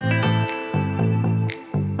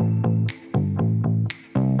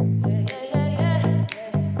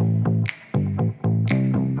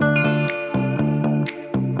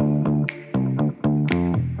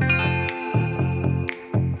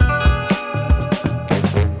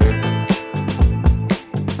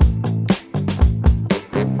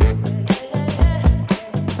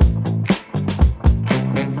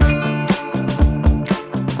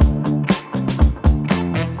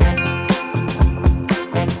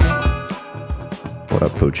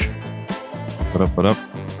What up, Pooch? What up? What up?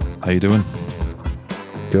 How you doing?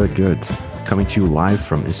 Good. Coming to you live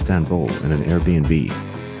from Istanbul in an Airbnb.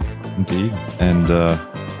 Indeed. And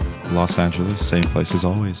Los Angeles, same place as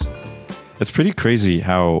always. It's pretty crazy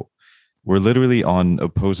how we're literally on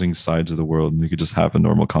opposing sides of the world and we could just have a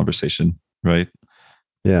normal conversation, right?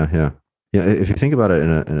 Yeah. If you think about it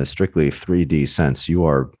in a strictly 3D sense, you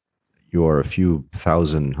are a few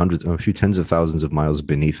tens of thousands of miles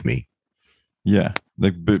beneath me. Yeah.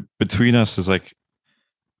 Like between us is like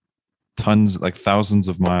thousands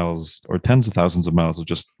of miles or tens of thousands of miles of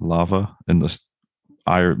just lava and this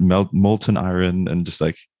molten iron, and just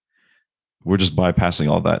like we're just bypassing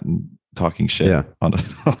all that and talking shit on a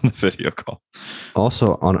video call.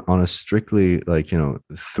 Also on a strictly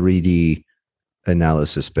 3D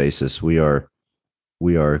analysis basis, our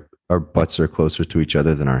butts are closer to each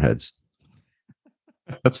other than our heads.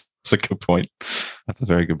 That's a good point. That's a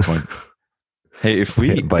very good point. Hey, if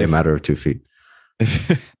by a matter of 2 feet.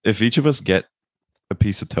 If each of us get a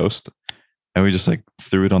piece of toast and we just like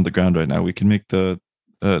threw it on the ground right now, we can make the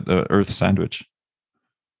Earth sandwich.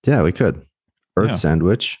 Yeah, we could. Earth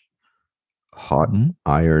sandwich, hot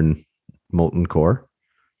iron molten core.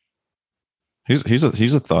 Here's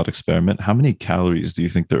a thought experiment. How many calories do you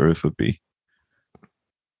think the Earth would be?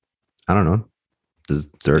 I don't know. Does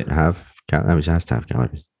dirt have calories? It has to have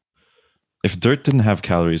calories. If dirt didn't have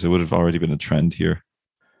calories, it would have already been a trend here.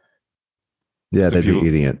 Yeah, they'd be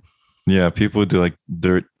eating it. Yeah, people would do like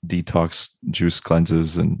dirt detox juice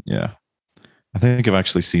cleanses, and yeah. I think I've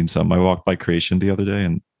actually seen some. I walked by Creation the other day,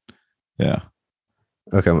 and yeah.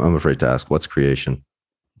 Okay, I'm afraid to ask. What's Creation?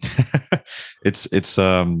 it's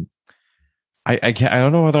I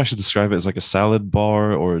don't know whether I should describe it as like a salad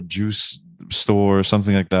bar or a juice store or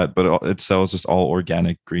something like that, but it sells just all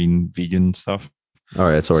organic, green, vegan stuff. All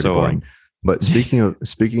right, it's already boring. But speaking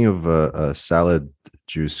of salad,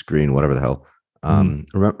 juice, green, whatever the hell.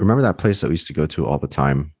 Remember that place that we used to go to all the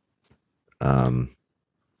time?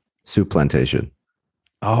 Soup Plantation.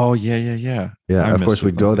 Oh yeah. Yeah, of course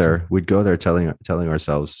we'd go there. We'd go there telling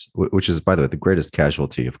ourselves, which is, by the way, the greatest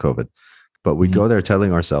casualty of COVID. But we'd go there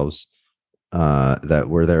telling ourselves that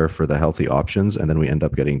we're there for the healthy options, and then we end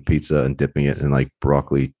up getting pizza and dipping it in like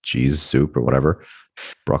broccoli cheese soup or whatever,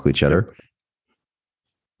 broccoli cheddar.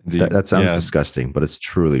 That sounds disgusting, but it's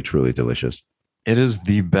truly, truly delicious. It is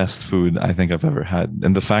the best food I think I've ever had.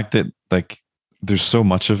 And the fact that like there's so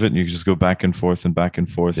much of it and you just go back and forth and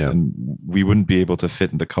we wouldn't be able to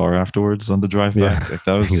fit in the car afterwards on the drive back. Like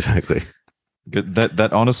that was exactly good.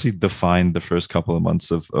 That honestly defined the first couple of months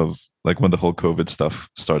of like when the whole COVID stuff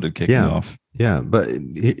started kicking off. Yeah. But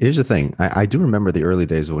here's the thing. I do remember the early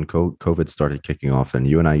days of when COVID started kicking off, and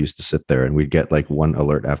you and I used to sit there and we'd get like one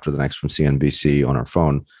alert after the next from CNBC on our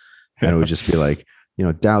phone. And it would just be like,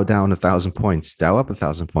 Dow down 1,000 points, Dow up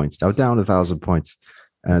 1,000 points, Dow down 1,000 points.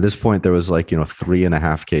 And at this point, there was like,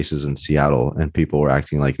 3.5 cases in Seattle, and people were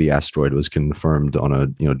acting like the asteroid was confirmed on a,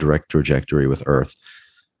 direct trajectory with Earth.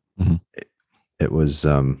 Mm-hmm. It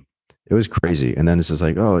was crazy. And then it's just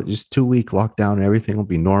like, oh, just 2-week lockdown and everything will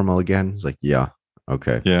be normal again. It's like, yeah,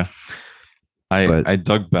 okay. Yeah. I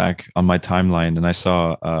dug back on my timeline and I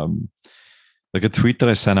saw like a tweet that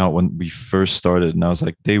I sent out when we first started, and I was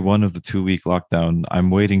like, day 1 of the 2-week lockdown, I'm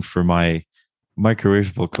waiting for my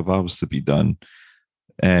microwavable kebabs to be done.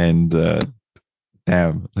 And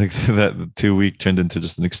damn, like that 2 week turned into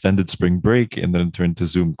just an extended spring break, and then it turned to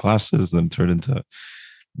Zoom classes, and then turned into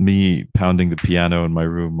me pounding the piano in my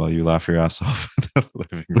room while you laugh your ass off in the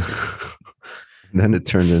living room. And then it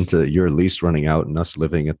turned into your lease running out and us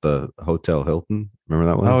living at the Hotel Hilton. Remember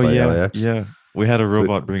that one? Oh yeah, LAX? Yeah. We had a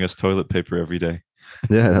robot bring us toilet paper every day.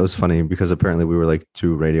 Yeah, that was funny because apparently we were like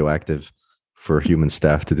too radioactive for human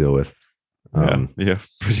staff to deal with. Yeah,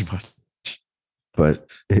 pretty much. But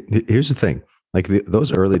here's the thing: like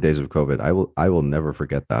those early days of COVID, I will never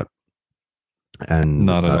forget that. And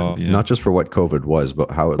not at all. Yeah. Not just for what COVID was, but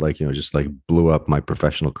how it just like blew up my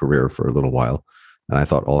professional career for a little while, and I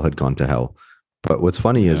thought all had gone to hell. But what's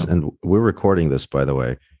funny is, and we're recording this, by the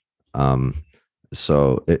way.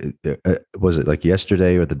 So was it like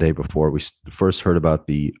yesterday or the day before we first heard about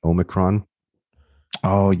the Omicron?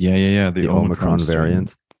 Oh yeah. The Omicron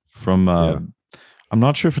variant from I'm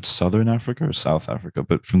not sure if it's Southern Africa or South Africa,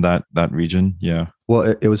 but from that region. Yeah.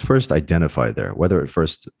 Well, it was first identified there. Whether it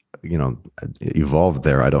first evolved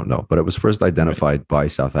there, I don't know. But it was first identified by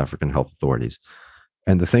South African health authorities.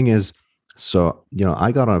 And the thing is, so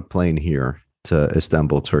I got on a plane here to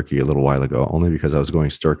Istanbul, Turkey a little while ago, only because I was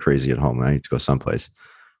going stir crazy at home and I need to go someplace.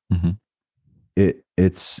 Mm-hmm.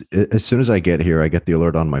 as soon as I get here, I get the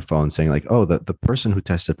alert on my phone saying like, oh, the person who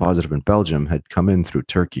tested positive in Belgium had come in through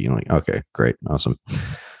Turkey. And I'm like, okay, great, awesome.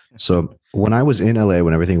 So when I was in LA,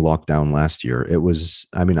 when everything locked down last year, it was,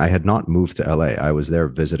 I mean, I had not moved to LA. I was there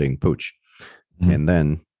visiting Pooch.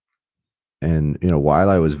 Mm-hmm. And while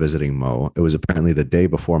I was visiting Mo, it was apparently the day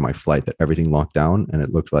before my flight that everything locked down, and it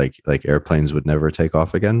looked like airplanes would never take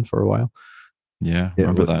off again for a while. Yeah,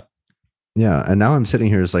 remember that. Yeah, and now I'm sitting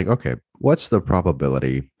here, it's like, okay, what's the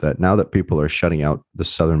probability that now that people are shutting out the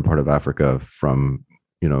southern part of Africa from,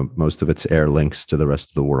 most of its air links to the rest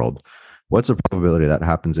of the world, what's the probability that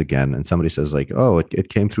happens again? And somebody says like, oh, it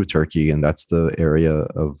came through Turkey, and that's the area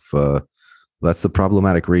of that's the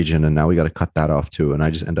problematic region, and now we got to cut that off too. And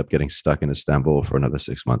I just end up getting stuck in Istanbul for another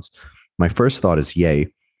 6 months. My first thought is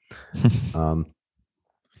yay.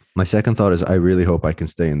 My second thought is I really hope I can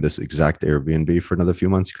stay in this exact Airbnb for another few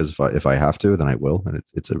months, because if I have to, then I will. And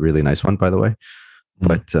it's a really nice one, by the way.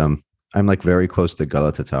 But I'm like very close to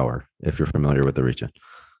Galata Tower, if you're familiar with the region.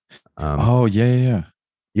 Oh, yeah.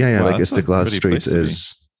 Yeah. Wow, like Istiklal Street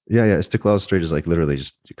is, Istiklal Street is like literally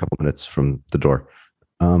just a couple minutes from the door.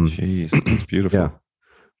 Jeez, that's beautiful. Yeah.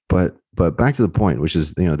 But back to the point, which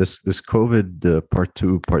is, this COVID part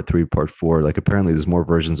 2, part 3, part 4, like apparently there's more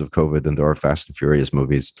versions of COVID than there are Fast and Furious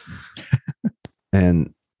movies.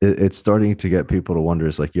 And it's starting to get people to wonder,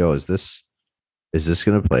 is like, yo, is this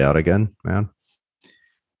going to play out again, man?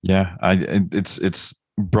 Yeah. It's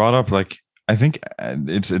brought up, like, I think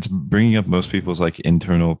it's bringing up most people's like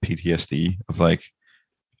internal PTSD of like,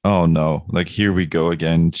 oh no, like here we go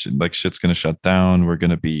again. Like shit's going to shut down. We're going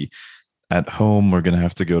to be at home, we're going to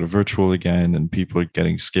have to go to virtual again, and people are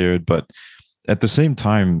getting scared. But at the same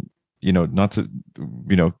time, not to,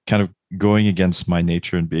 kind of going against my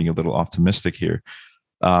nature and being a little optimistic here.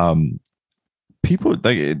 People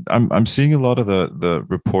like, I'm seeing a lot of the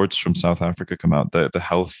reports from South Africa come out, the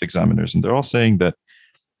health examiners, and they're all saying that,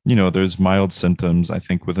 there's mild symptoms. I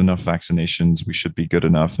think with enough vaccinations, we should be good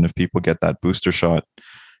enough. And if people get that booster shot,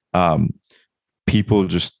 people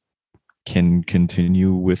just can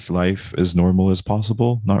continue with life as normal as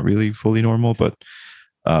possible. Not really fully normal, but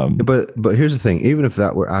here's the thing. Even if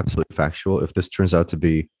that were absolutely factual, if this turns out to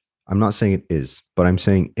be, I'm not saying it is, but I'm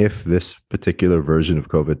saying if this particular version of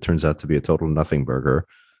COVID turns out to be a total nothing burger,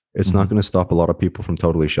 it's not going to stop a lot of people from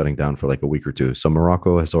totally shutting down for like a week or two. So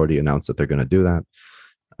Morocco has already announced that they're going to do that.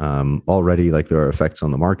 Already, like, there are effects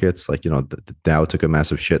on the markets. Like, the Dow took a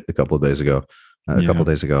massive shit a couple of days ago.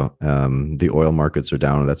 The oil markets are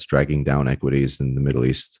down, and that's dragging down equities in the Middle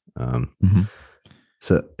East.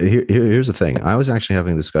 So here's the thing. I was actually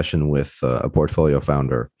having a discussion with a portfolio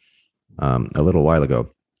founder a little while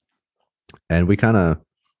ago, and we kind of,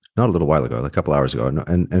 not a little while ago, like a couple hours ago,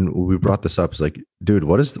 and we brought this up. It's like, dude,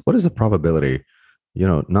 what is the probability?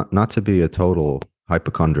 Not to be a total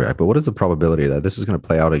hypochondriac, but what is the probability that this is going to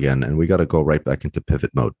play out again, and we got to go right back into pivot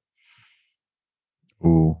mode?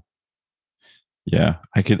 Ooh. Yeah,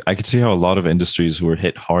 I could see how a lot of industries who were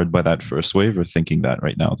hit hard by that first wave are thinking that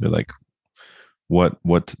right now. They're like, what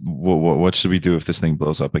should we do if this thing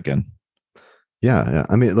blows up again? Yeah.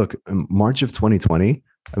 I mean, look, March of 2020.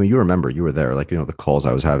 I mean, you remember, you were there. Like, the calls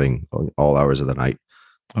I was having all hours of the night.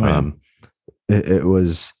 Oh, yeah. It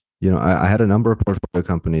was, I had a number of portfolio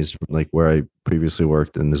companies like where I previously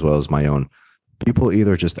worked, and as well as my own. People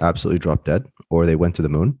either just absolutely dropped dead, or they went to the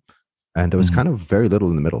moon. And there was kind of very little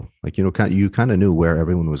in the middle. Like, you kind of knew where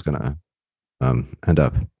everyone was going to end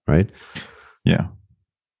up, right? Yeah.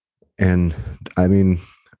 And I mean,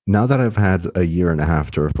 now that I've had a year and a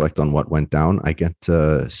half to reflect on what went down, I get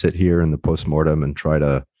to sit here in the postmortem and try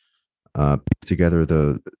to piece together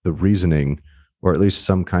the reasoning, or at least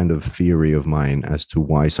some kind of theory of mine as to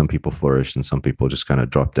why some people flourished and some people just kind of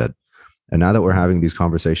dropped dead. And now that we're having these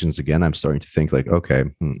conversations again, I'm starting to think like, okay,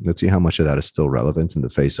 let's see how much of that is still relevant in the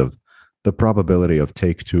face of the probability of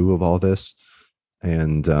take 2 of all this,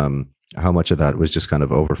 and how much of that was just kind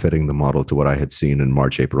of overfitting the model to what I had seen in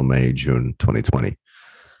March, April, May, June 2020.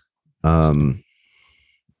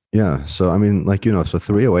 Yeah. So, I mean, like, so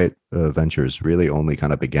 308 Ventures really only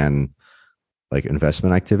kind of began like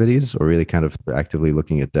investment activities, or really kind of actively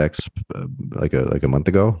looking at DEX like a month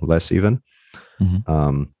ago, less even.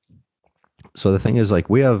 So the thing is, like,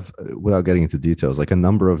 we have, without getting into details, like a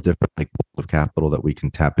number of different like pools of capital that we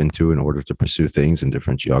can tap into in order to pursue things in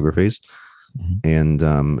different geographies. And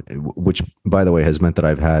which, by the way, has meant that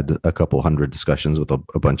I've had a couple hundred discussions with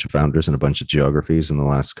a bunch of founders and a bunch of geographies in the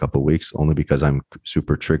last couple of weeks, only because I'm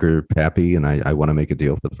super trigger happy and I want to make a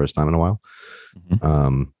deal for the first time in a while.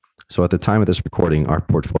 So at the time of this recording, our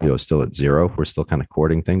portfolio is still at 0. We're still kind of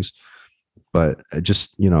courting things, but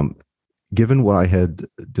just, given what I had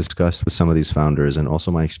discussed with some of these founders and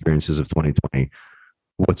also my experiences of 2020,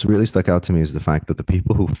 what's really stuck out to me is the fact that the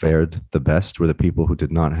people who fared the best were the people who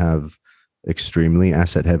did not have extremely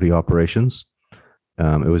asset heavy operations.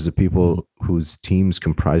 It was the people whose teams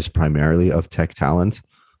comprised primarily of tech talent.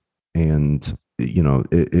 And,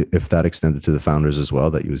 if that extended to the founders as well,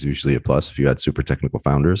 that was usually a plus if you had super technical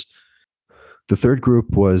founders. The third group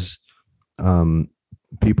was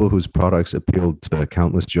people whose products appealed to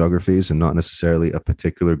countless geographies and not necessarily a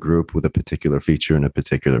particular group with a particular feature in a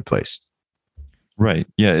particular place. Right.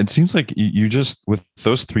 Yeah. It seems like you just, with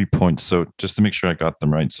those 3 points. So just to make sure I got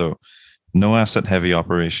them right. So no asset heavy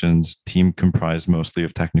operations, team comprised mostly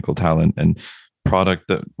of technical talent, and product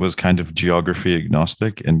that was kind of geography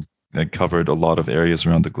agnostic and that covered a lot of areas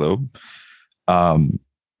around the globe.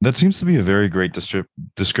 That seems to be a very great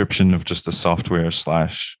description of just a software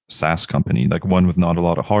 / SaaS company, like one with not a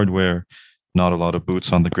lot of hardware, not a lot of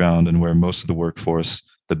boots on the ground, and where most of the workforce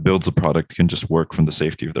that builds a product can just work from the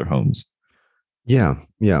safety of their homes. Yeah.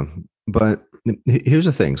 But here's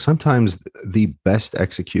the thing. Sometimes the best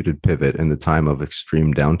executed pivot in the time of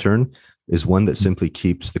extreme downturn is one that simply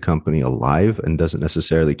keeps the company alive and doesn't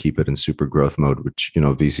necessarily keep it in super growth mode, which,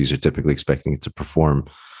 VCs are typically expecting it to perform,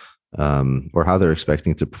 or how they're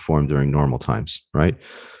expecting it to perform during normal times. Right.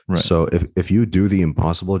 So if you do the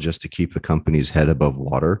impossible just to keep the company's head above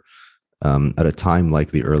water, at a time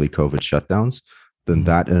like the early COVID shutdowns, then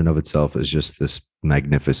that in and of itself is just this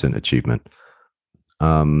magnificent achievement.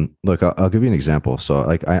 Look, I'll give you an example. So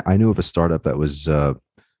like I knew of a startup that was,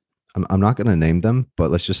 I'm not going to name them,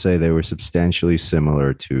 but let's just say they were substantially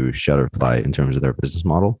similar to Shutterfly in terms of their business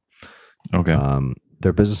model. Okay.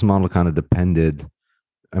 Their business model kind of depended.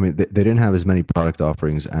 I mean, they didn't have as many product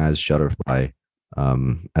offerings as Shutterfly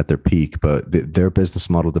at their peak, but their business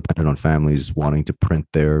model depended on families wanting to print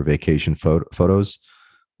their vacation photos,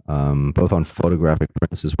 both on photographic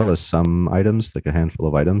prints as well as some items, like a handful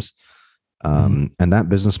of items. And that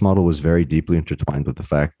business model was very deeply intertwined with the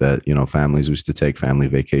fact that, families used to take family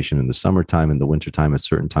vacation in the summertime and the wintertime at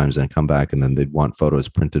certain times and come back, and then they'd want photos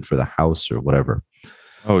printed for the house or whatever.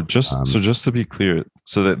 Oh, just to be clear,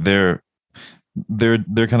 so that they're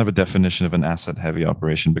kind of a definition of an asset heavy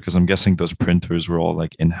operation, because I'm guessing those printers were all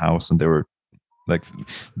like in-house and they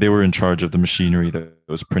were in charge of the machinery that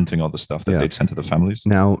was printing all the stuff that they'd send to the families.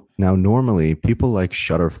 Now, normally people like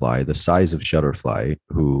Shutterfly, the size of Shutterfly,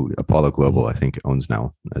 who Apollo Global, I think, owns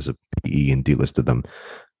now as a PE and delisted them.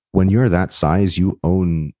 When you're that size, you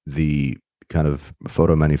own the kind of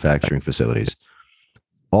photo manufacturing facilities.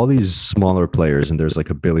 All these smaller players, and there's like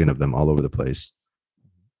a billion of them all over the place.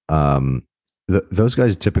 Those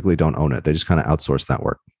guys typically don't own it. They just kind of outsource that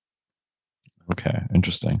work. Okay,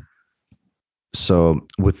 interesting. So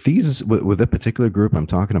with a particular group I'm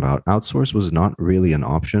talking about, outsource was not really an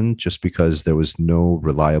option just because there was no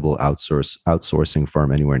reliable outsourcing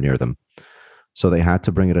firm anywhere near them. So they had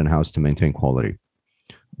to bring it in-house to maintain quality,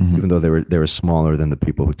 even though they were smaller than the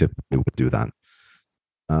people who typically would do that.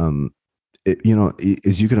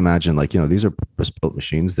 As you can imagine, like, these are purpose-built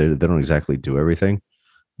machines. They don't exactly do everything.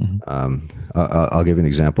 I'll give you an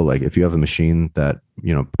example. Like if you have a machine that,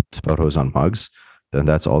 puts photos on mugs, then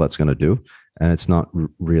that's all that's going to do. And it's not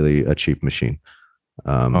really a cheap machine.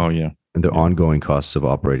 And the ongoing costs of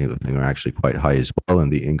operating the thing are actually quite high as well.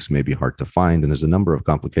 And the inks may be hard to find. And there's a number of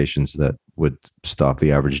complications that would stop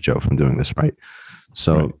the average Joe from doing this, right?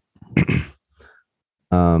 So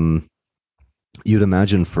you'd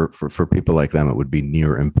imagine for people like them, it would be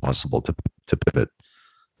near impossible to pivot.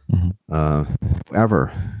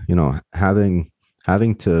 However,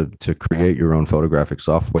 having to create your own photographic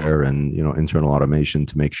software and internal automation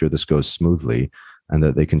to make sure this goes smoothly and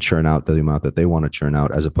that they can churn out the amount that they want to churn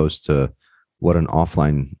out, as opposed to what an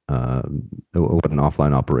offline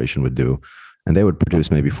operation would do, and they would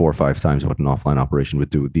produce maybe 4 or 5 times what an offline operation would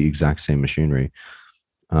do with the exact same machinery.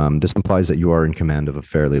 This implies that you are in command of a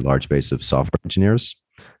fairly large base of software engineers,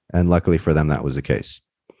 and luckily for them, that was the case.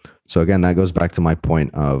 So again, that goes back to my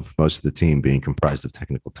point of most of the team being comprised of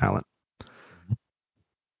technical talent.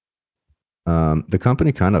 The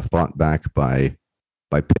company kind of fought back by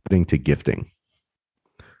pivoting to gifting.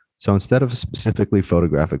 So instead of specifically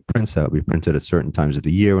photographic prints that would be printed at certain times of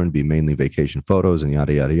the year and be mainly vacation photos and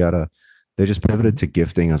yada, yada, yada, they just pivoted to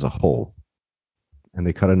gifting as a whole. And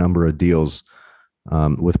they cut a number of deals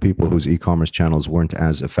with people whose e-commerce channels weren't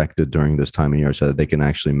as affected during this time of year, so that they can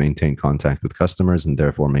actually maintain contact with customers and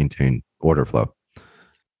therefore maintain order flow.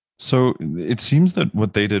 So it seems that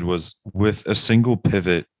what they did was, with a single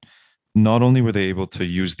pivot, not only were they able to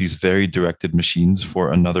use these very directed machines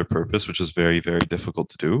for another purpose, which is very, very difficult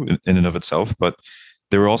to do in and of itself, but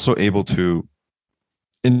they were also able to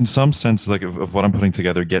in some sense, like of what I'm putting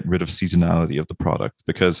together, get rid of seasonality of the product,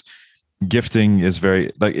 because gifting is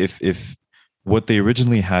very like if what they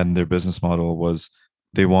originally had in their business model was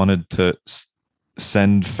they wanted to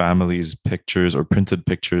send families pictures or printed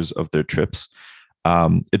pictures of their trips.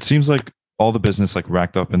 It seems like all the business like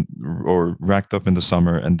racked up in the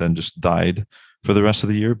summer and then just died for the rest of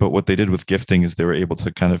the year. But what they did with gifting is they were able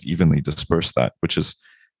to kind of evenly disperse that, which is,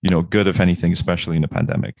 good if anything, especially in a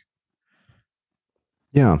pandemic.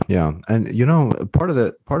 Yeah, yeah, and part of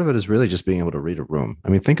it is really just being able to read a room. I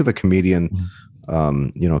mean, think of a comedian,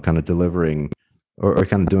 kind of delivering or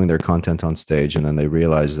kind of doing their content on stage, and then they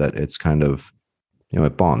realize that it's kind of,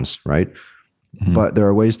 it bombs, right? Mm-hmm. But there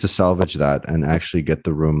are ways to salvage that and actually get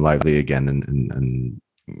the room lively again and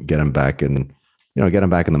get them back and get them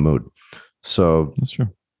back in the mood. So that's true.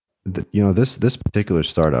 This particular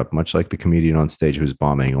startup, much like the comedian on stage who's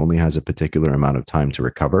bombing, only has a particular amount of time to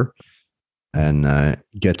recover and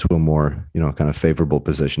get to a more kind of favorable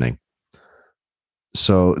positioning.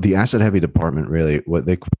 So the asset heavy department really, what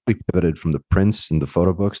they quickly pivoted from the prints and the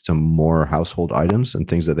photo books to more household items and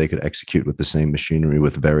things that they could execute with the same machinery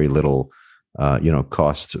with very little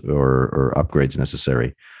cost or upgrades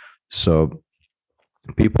necessary. So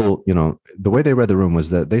people, the way they read the room was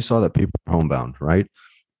that they saw that people were homebound, right?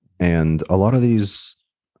 And a lot of these,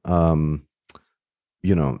 the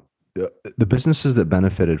businesses that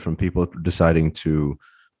benefited from people deciding to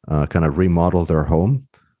kind of remodel their home,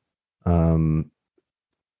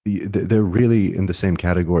 they're really in the same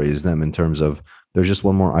category as them in terms of there's just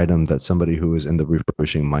one more item that somebody who is in the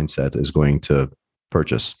refurbishing mindset is going to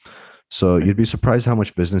purchase. So you'd be surprised how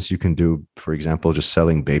much business you can do, for example, just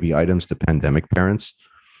selling baby items to pandemic parents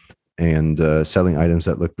and selling items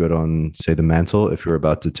that look good on, say, the mantle if you're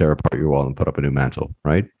about to tear apart your wall and put up a new mantle,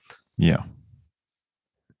 right? Yeah.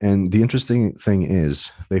 And the interesting thing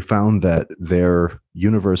is they found that their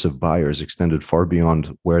universe of buyers extended far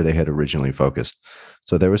beyond where they had originally focused.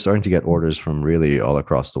 So they were starting to get orders from really all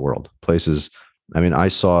across the world. Places, I mean, I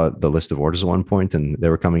saw the list of orders at one point and they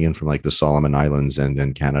were coming in from like the Solomon Islands and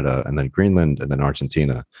then Canada and then Greenland and then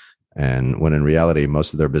Argentina. And when in reality,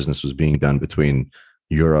 most of their business was being done between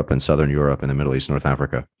Europe and Southern Europe and the Middle East, North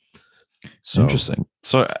Africa. So interesting.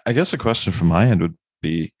 So I guess a question from my end would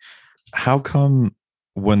be, how come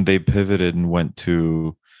when they pivoted and went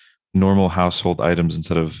to normal household items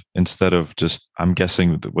instead of just, I'm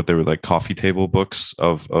guessing what they were like coffee table books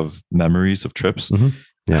of memories of trips. Mm-hmm.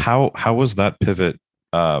 Yeah. How was that pivot?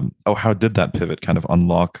 How did that pivot kind of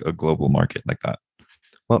unlock a global market like that?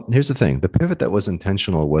 Well, here's the thing. The pivot that was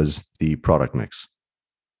intentional was the product mix,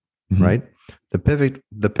 mm-hmm. right? The pivot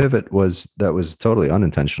that was totally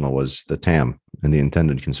unintentional was the TAM and the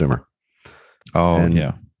intended consumer. Oh, and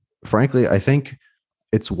yeah. Frankly, I think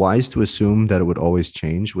it's wise to assume that it would always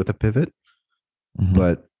change with a pivot, mm-hmm.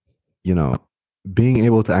 but being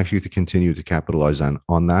able to actually continue to capitalize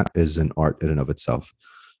on that is an art in and of itself.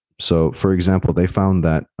 So, for example, they found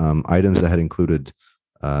that items that had included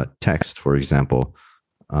text, for example,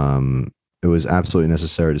 it was absolutely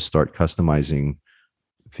necessary to start customizing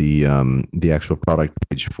the actual product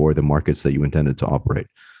page for the markets that you intended to operate.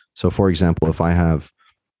 So, for example, if I have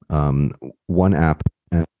one app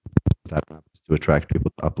and that app is to attract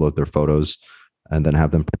people to upload their photos and then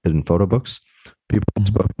have them printed in photo books, people who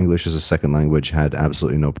spoke English as a second language had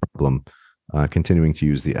absolutely no problem continuing to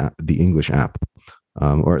use the English app.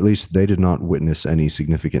 Or at least they did not witness any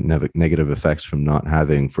significant negative effects from not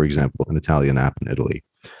having, for example, an Italian app in Italy.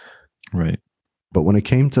 Right. But when it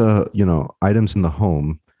came to, items in the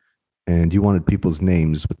home and you wanted people's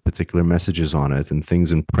names with particular messages on it and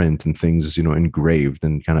things in print and things, engraved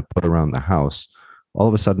and kind of put around the house, all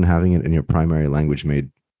of a sudden having it in your primary language made,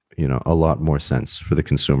 a lot more sense for the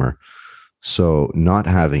consumer. So not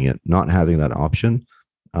having that option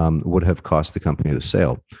would have cost the company the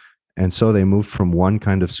sale. And so they moved from one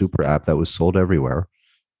kind of super app that was sold everywhere,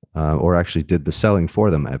 or actually did the selling for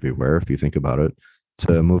them everywhere, if you think about it,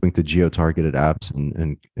 to moving to geo-targeted apps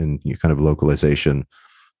and kind of localization.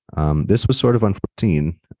 This was sort of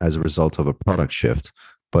unforeseen as a result of a product shift,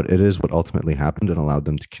 but it is what ultimately happened and allowed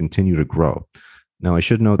them to continue to grow. Now, I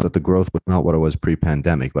should note that the growth was not what it was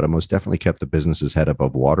pre-pandemic, but it most definitely kept the business's head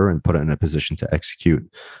above water and put it in a position to execute,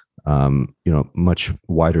 much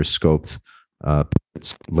wider scoped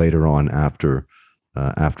later on after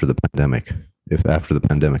the pandemic, if after the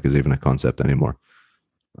pandemic is even a concept anymore.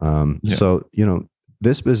 So,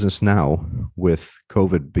 this business now, with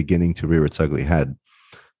COVID beginning to rear its ugly head,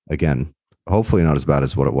 again, hopefully not as bad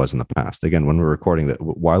as what it was in the past. Again, when we're recording that,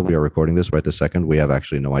 while we are recording this right this second, we have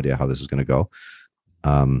actually no idea how this is going to go.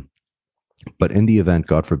 But in the event,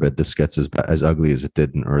 God forbid, this gets as ugly as it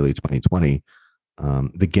did in early 2020,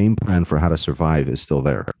 The game plan for how to survive is still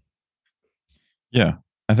there. Yeah,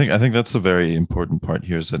 I think that's the very important part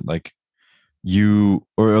here is that like you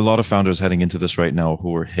or a lot of founders heading into this right now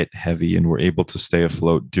who were hit heavy and were able to stay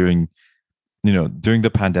afloat during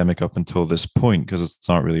the pandemic up until this point because it's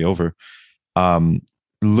not really over. Um,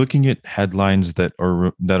 Looking at headlines that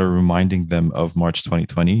are reminding them of March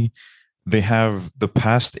 2020, they have the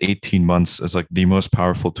past 18 months as like the most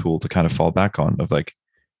powerful tool to kind of fall back on of like,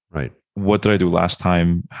 Right. what did I do last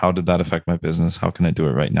time? How did that affect my business? How can I do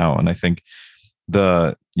it right now? And I think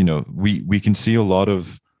we can see a lot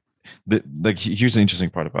of like here's the interesting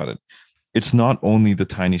part about it. It's not only the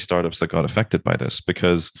tiny startups that got affected by this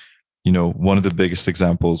because one of the biggest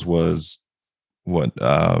examples was what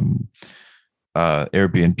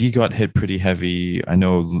Airbnb got hit pretty heavy. I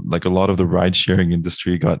know like a lot of the ride sharing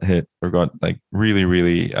industry got hit or got like really,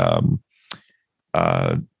 really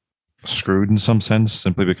uh, screwed in some sense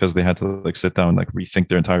simply because they had to like sit down and like rethink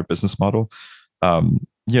their entire business model.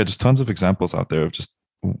 Yeah, just tons of examples out there of just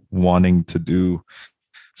wanting to do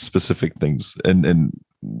specific things and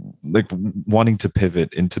like wanting to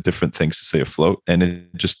pivot into different things to stay afloat. And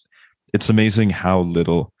it's amazing how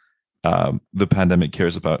little the pandemic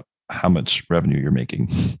cares about how much revenue you're making.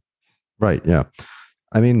 Right. Yeah.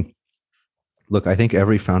 I mean, look, I think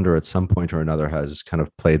every founder at some point or another has kind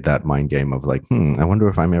of played that mind game of like, I wonder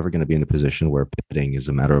if I'm ever going to be in a position where pivoting is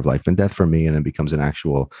a matter of life and death for me, and it becomes an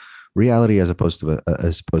actual reality as opposed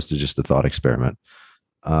to just a thought experiment.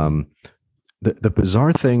 The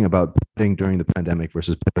bizarre thing about pivoting during the pandemic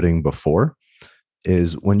versus pivoting before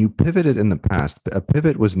is when you pivoted in the past, a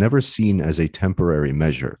pivot was never seen as a temporary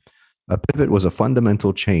measure. A pivot was a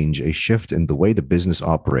fundamental change, a shift in the way the business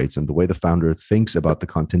operates and the way the founder thinks about the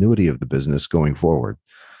continuity of the business going forward.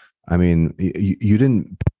 I mean, you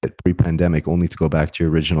didn't pivot pre-pandemic only to go back to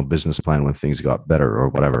your original business plan when things got better or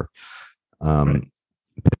whatever. Right.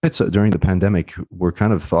 Pivots during the pandemic were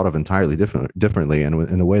kind of thought of entirely differently and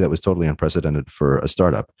in a way that was totally unprecedented for a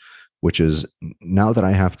startup, which is now that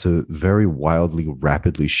I have to very wildly,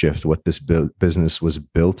 rapidly shift what this business was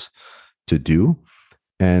built to do.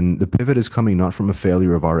 And the pivot is coming not from a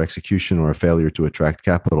failure of our execution or a failure to attract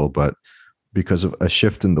capital, but because of a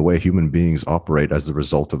shift in the way human beings operate as the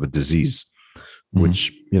result of a disease,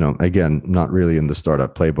 which, again, not really in the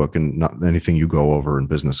startup playbook and not anything you go over in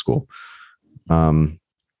business school.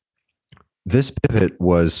 This pivot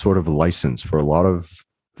was sort of a license for a lot of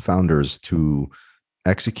founders to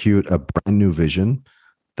execute a brand new vision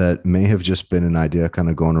that may have just been an idea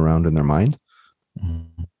kind of going around in their mind.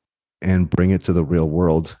 Mm-hmm. And bring it to the real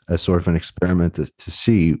world as sort of an experiment to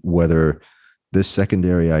see whether this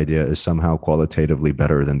secondary idea is somehow qualitatively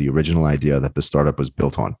better than the original idea that the startup was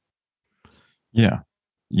built on. Yeah.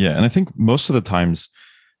 Yeah. And I think most of the times,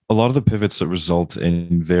 a lot of the pivots that result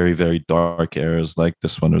in very, very dark eras like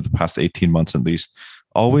this one, or the past 18 months at least,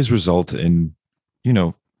 always result in,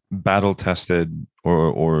 battle tested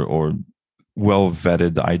or well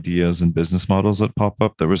vetted ideas and business models that pop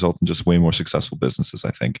up that result in just way more successful businesses,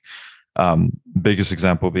 I think. Biggest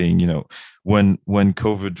example being, when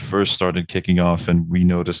COVID first started kicking off and we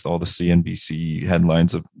noticed all the CNBC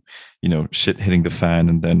headlines of, shit hitting the fan,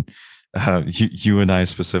 and then you and I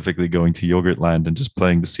specifically going to Yogurtland and just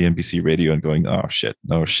playing the CNBC radio and going, oh shit,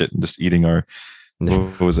 and just eating our,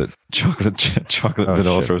 what was it? Chocolate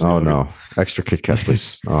vanilla frozen. Oh no, extra Kit Kat,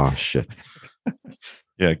 please. Oh shit.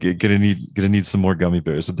 Yeah, gonna need some more gummy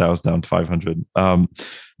bears. The Dow's down 500. Do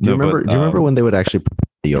you remember when they would actually prepare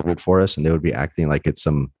the yogurt for us, and they would be acting like it's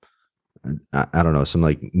some, I don't know, some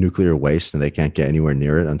like nuclear waste, and they can't get anywhere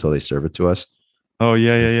near it until they serve it to us? Oh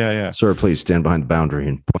yeah. Sir, please stand behind the boundary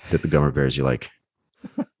and point at the gummy bears you like.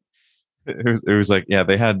 It was like, yeah,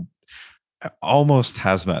 they had almost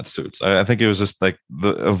hazmat suits. I think it was just like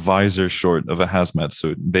a visor short of a hazmat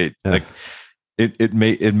suit. Like. It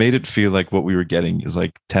made it feel like what we were getting is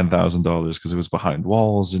like $10,000 because it was behind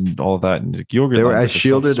walls and all that, and like yogurt. They were as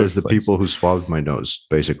shielded as the people who swabbed my nose,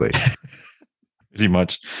 basically. Pretty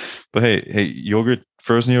much. But hey,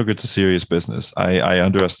 frozen yogurt's a serious business. I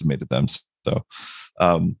underestimated them. So,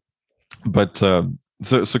 so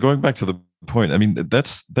going back to the point, I mean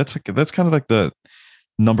that's kind of like the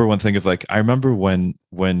number one thing of like, I remember when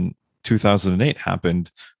 2008 happened.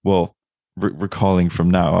 Well, recalling from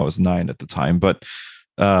now, I was 9 at the time, but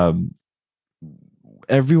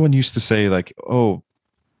everyone used to say like, oh,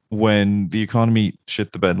 when the economy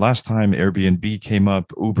shit the bed last time, Airbnb came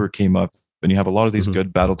up, Uber came up, and you have a lot of these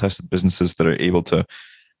good battle tested businesses that are able to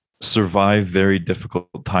survive very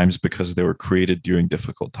difficult times because they were created during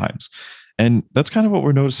difficult times. And that's kind of what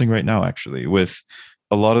we're noticing right now, actually, with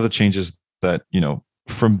a lot of the changes that,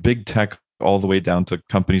 from big tech all the way down to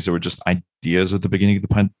companies that were just ideas at the beginning of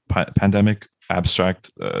the pandemic,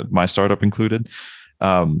 abstract, my startup included.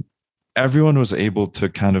 Everyone was able to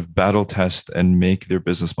kind of battle test and make their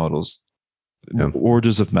business models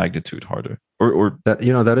orders of magnitude harder, or that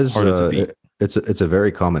that is harder to beat. It's a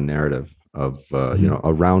very common narrative of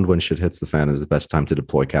around when shit hits the fan is the best time to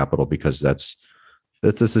deploy capital, because that's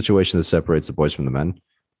the situation that separates the boys from the men.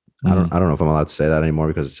 I don't know if I'm allowed to say that anymore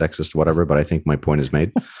because it's sexist, whatever, but I think my point is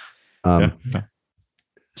made.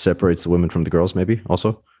 Separates the women from the girls, maybe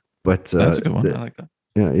also. But that's a good one. I like that.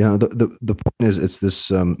 Yeah, the point is, it's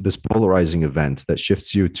this this polarizing event that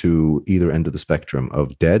shifts you to either end of the spectrum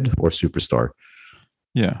of dead or superstar.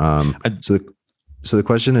 Yeah. So the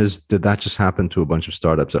question is, did that just happen to a bunch of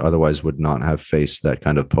startups that otherwise would not have faced that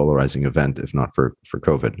kind of polarizing event if not for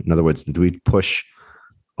COVID? In other words, did we push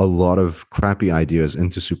a lot of crappy ideas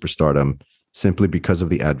into superstardom simply because of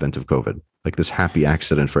the advent of COVID? Like this happy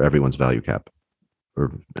accident for everyone's value cap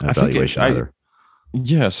or valuation, rather.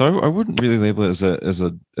 Yeah, so I wouldn't really label it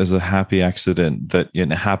as a happy accident that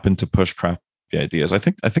happened to push crappy ideas. I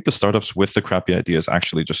think the startups with the crappy ideas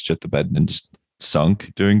actually just shit the bed and just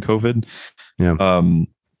sunk during COVID. Yeah.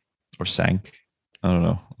 Or sank. I don't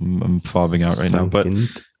know. I'm fobbing out right now, but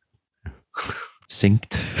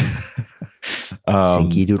synced.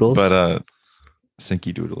 Sinky doodles. But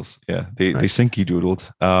Sinky doodles. Yeah, they sinky doodled.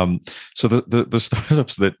 So the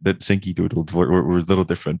startups that sinky doodled were a little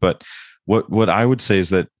different, but what I would say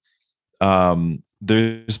is that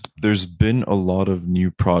there's been a lot of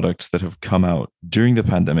new products that have come out during the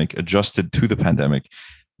pandemic, adjusted to the pandemic,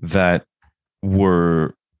 that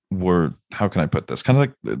were how can I put this? Kind of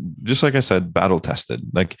like, just like I said, battle tested.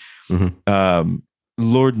 Like,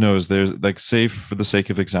 Lord knows there's, like, say for the sake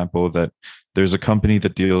of example, that there's a company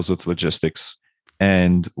that deals with logistics,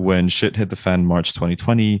 and when shit hit the fan March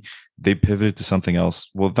 2020, they pivoted to something else.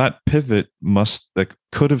 Well, that pivot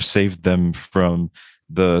could have saved them from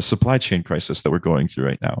the supply chain crisis that we're going through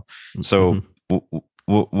right now. So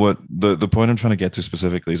what the point I'm trying to get to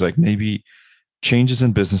specifically is, like, maybe changes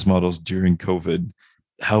in business models during COVID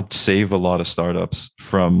helped save a lot of startups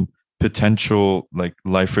from potential, like,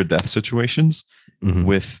 life or death situations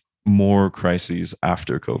with more crises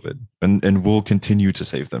after COVID, and will continue to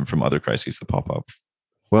save them from other crises that pop up.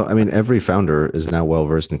 Well, I mean, every founder is now well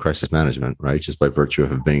versed in crisis management, right? Just by virtue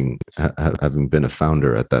of having been a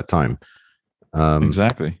founder at that time.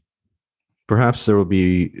 Exactly. Perhaps there will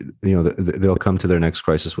be, they'll come to their next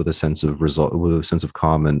crisis with a sense of with a sense of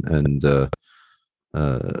calm and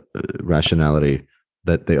rationality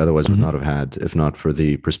that they otherwise would not have had if not for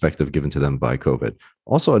the perspective given to them by COVID.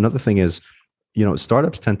 Also, another thing is,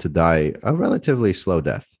 startups tend to die a relatively slow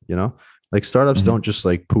death. Like, startups don't just,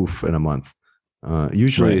 like, poof in a month.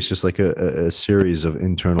 Usually it's just like a series of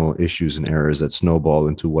internal issues and errors that snowball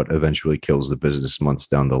into what eventually kills the business months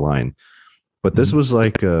down the line. But this was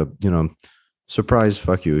like, surprise,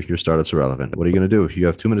 fuck you, your startup's irrelevant. What are you going to do? You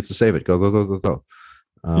have 2 minutes to save it. Go, go, go, go, go.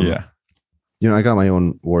 I got my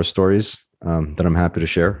own war stories that I'm happy to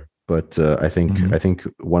share. But I think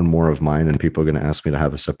one more of mine, and people are going to ask me to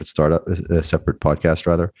have a separate podcast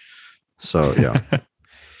rather. So yeah.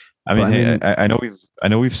 I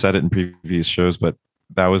know we've said it in previous shows, but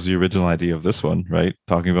that was the original idea of this one, right?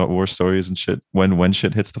 Talking about war stories and shit when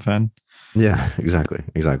shit hits the fan. Yeah, exactly.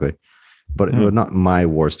 But not my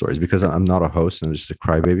war stories, because I'm not a host and I'm just a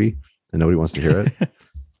crybaby and nobody wants to hear it.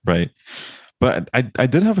 Right. But I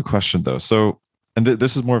did have a question though. So, and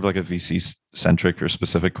this is more of like a VC centric or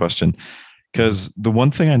specific question, because the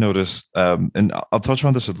one thing I noticed, and I'll touch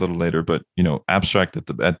on this a little later, but Abstract at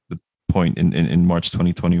the point in March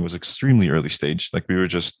 2020 was extremely early stage. Like, we were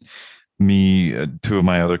just me, two of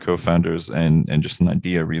my other co-founders, and just an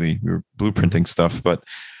idea, really. We were blueprinting stuff. But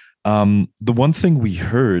the one thing we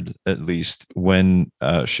heard, at least when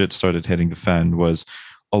shit started hitting the fan, was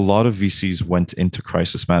a lot of VCs went into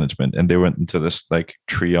crisis management, and they went into this, like,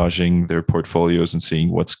 triaging their portfolios and seeing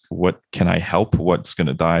what can I help, what's going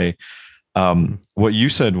to die. What you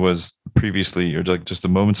said was previously, or like just a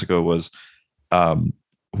moments ago, was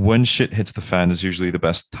when shit hits the fan is usually the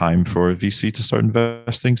best time for a VC to start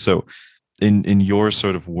investing. So in your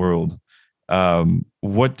sort of world,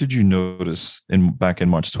 what did you notice back in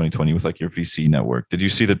March 2020 with, like, your VC network? Did you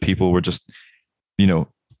see that people were just,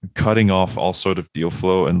 cutting off all sort of deal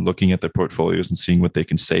flow and looking at their portfolios and seeing what they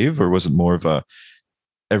can save? Or was it more of a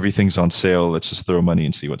everything's on sale, let's just throw money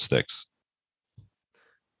and see what sticks?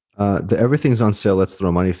 The everything's on sale, let's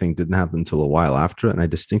throw money thing didn't happen until a while after. And I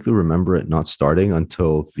distinctly remember it not starting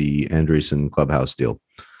until the Andreessen Clubhouse deal.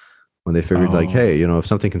 when they figured like, Oh. hey, if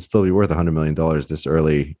something can still be worth $100 million this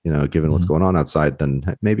early, given what's Mhm. going on outside, then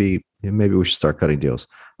maybe we should start cutting deals.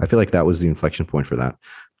 I feel like that was the inflection point for that.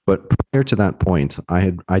 But prior to that point,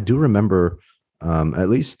 I do remember at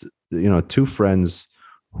least two friends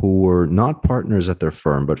who were not partners at their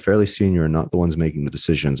firm, but fairly senior and not the ones making the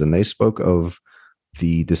decisions. And they spoke of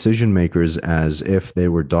the decision makers as if they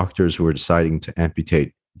were doctors who were deciding to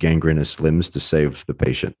amputate gangrenous limbs to save the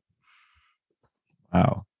patient.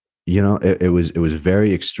 Wow. It was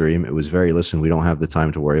very extreme. It was very, listen, we don't have the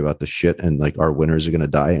time to worry about the shit, and like our winners are going to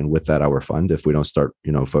die, and with that our fund, if we don't start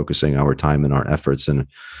focusing our time and our efforts and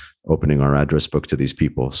opening our address book to these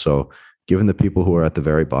people. So given the people who are at the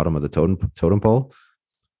very bottom of the totem pole,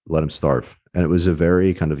 let them starve. And it was a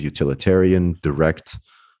very kind of utilitarian, direct,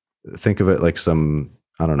 think of it like some,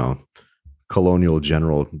 I don't know, colonial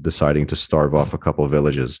general deciding to starve off a couple of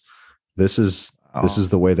villages. This is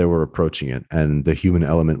the way they were approaching it, and the human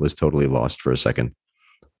element was totally lost for a second.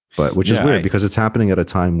 But which is weird because it's happening at a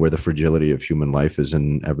time where the fragility of human life is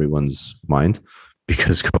in everyone's mind,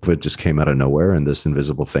 because COVID just came out of nowhere, and this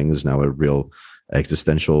invisible thing is now a real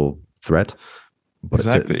existential threat. But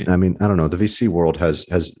Exactly. I mean, I don't know. The VC world has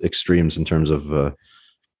extremes in terms of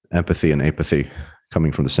empathy and apathy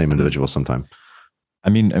coming from the same individual sometimes. I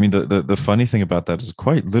mean, the funny thing about that is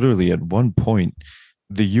quite literally at one point,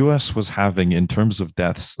 the US was having, in terms of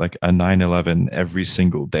deaths, like a 9/11 every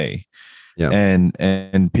single day. Yeah.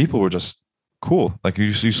 And people were just cool. Like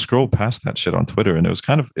you scroll past that shit on Twitter, and it was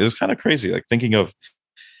kind of crazy. Like thinking of,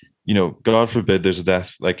 God forbid there's a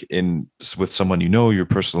death like with someone, your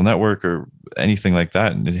personal network or anything like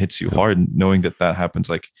that, and it hits you hard. And knowing that happens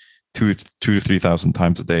like 2,000 to 3,000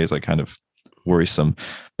 times a day is like kind of worrisome.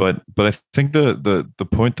 But I think the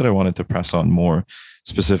point that I wanted to press on more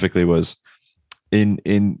specifically was I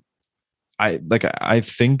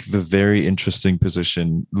think the very interesting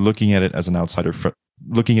position, looking at it as an outsider,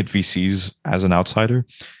 looking at VCs as an outsider,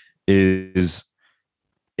 is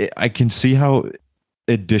I can see how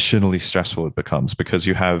additionally stressful it becomes, because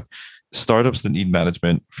you have startups that need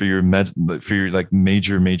management for your like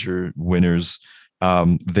major winners.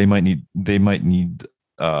 They might need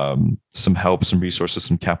some help, some resources,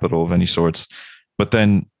 some capital of any sorts. But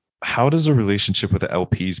then how does a relationship with the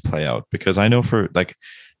LPs play out? Because I know from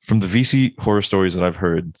the VC horror stories that I've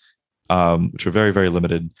heard, which are very, very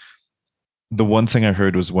limited, the one thing I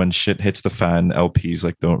heard was when shit hits the fan, LPs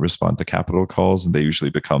like don't respond to capital calls, and they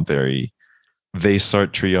usually become they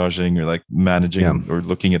start triaging or like managing or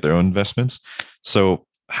looking at their own investments. So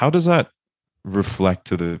how does that reflect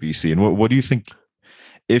to the VC? And what do you think,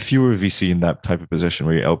 if you were a VC in that type of position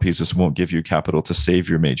where your LPs just won't give you capital to save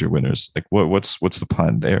your major winners, like what's the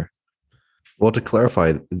plan there? Well, to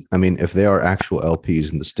clarify, I mean, if they are actual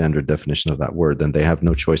LPs in the standard definition of that word, then they have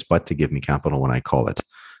no choice but to give me capital when I call it,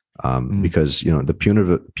 because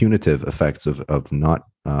the punitive effects of not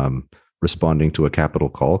responding to a capital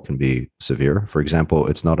call can be severe. For example,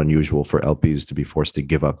 it's not unusual for LPs to be forced to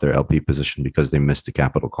give up their LP position because they missed a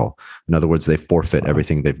capital call. In other words, they forfeit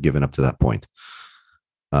everything they've given up to that point.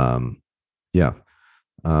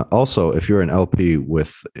 Also, if you're an LP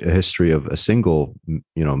with a history of a single,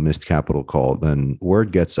 missed capital call, then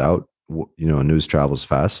word gets out, news travels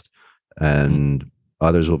fast, and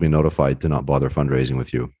others will be notified to not bother fundraising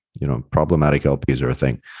with you. Problematic LPs are a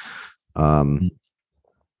thing.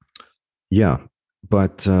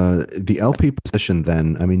 But the LP position,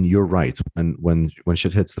 then, I mean, you're right. And when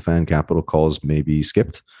shit hits the fan, capital calls may be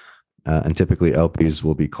skipped. And typically LPs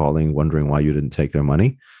will be calling, wondering why you didn't take their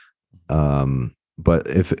money. But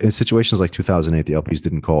if in situations like 2008, the LPs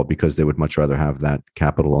didn't call because they would much rather have that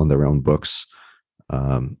capital on their own books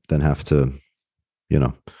than have to,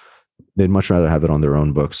 they'd much rather have it on their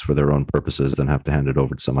own books for their own purposes than have to hand it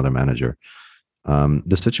over to some other manager.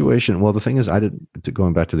 The situation, well, the thing is,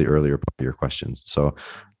 going back to the earlier part of your questions. So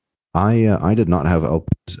I did not have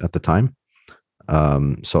LPs at the time.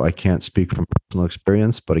 So I can't speak from personal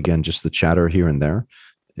experience, but again, just the chatter here and there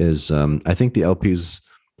is, I think the LPs,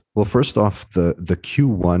 well, first off, the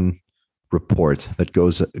Q1 report that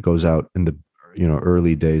goes out in the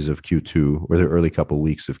early days of Q2 or the early couple of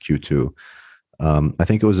weeks of Q2, I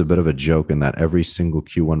think it was a bit of a joke in that every single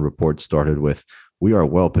Q1 report started with, "We are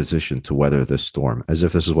well positioned to weather this storm," as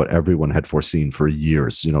if this is what everyone had foreseen for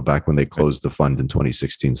years, back when they closed the fund in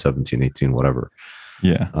 2016, 17, 18, whatever.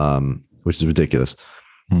 Yeah. Which is ridiculous.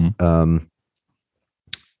 Mm-hmm.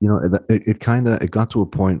 It got to a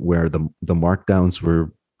point where the markdowns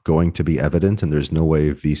were going to be evident, and there's no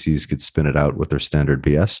way VCs could spin it out with their standard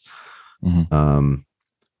BS. Mm-hmm.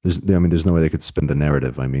 There's no way they could spin the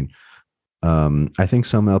narrative. I think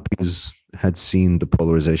some LPs had seen the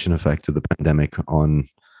polarization effect of the pandemic on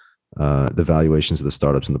the valuations of the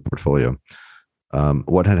startups in the portfolio.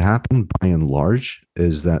 What had happened by and large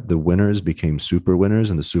is that the winners became super winners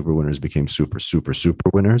and the super winners became super, super, super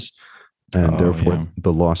winners. And therefore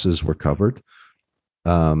the losses were covered.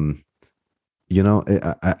 You know,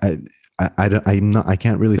 I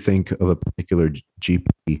can't really think of a particular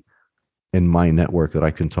GP in my network that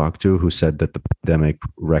I can talk to who said that the pandemic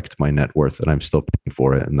wrecked my net worth and I'm still paying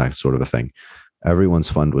for it and that sort of a thing. Everyone's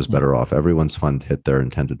fund was better off. Everyone's fund hit their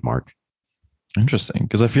intended mark. Interesting,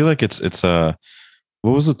 because I feel like it's what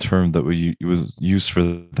was the term that was used for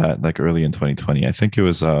that like early in 2020? I think it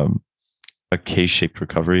was a K-shaped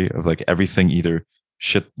recovery of like everything either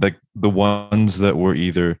shit, like the ones that were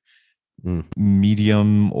either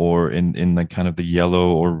medium or in like kind of the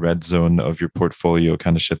yellow or red zone of your portfolio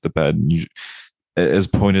kind of shit the bed. And you, as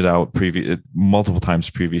pointed out multiple times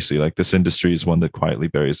previously, like this industry is one that quietly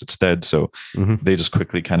buries its dead. So they just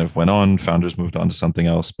quickly kind of went on, founders moved on to something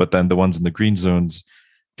else. But then the ones in the green zones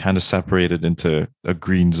kind of separated into a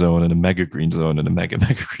green zone and a mega green zone and a mega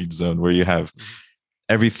green zone, where you have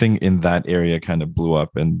everything in that area kind of blew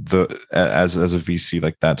up. And as a VC,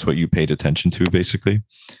 like that's what you paid attention to basically.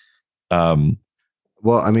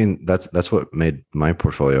 Well, I mean, that's what made my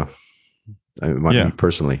portfolio. Me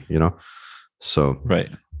personally, you know. So right.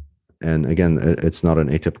 And again, it's not an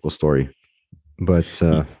atypical story, but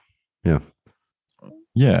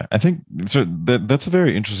yeah, I think that's a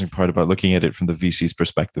very interesting part about looking at it from the VC's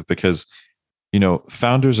perspective, because you know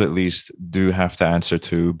founders at least do have to answer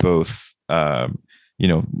to both. You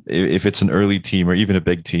know, if it's an early team or even a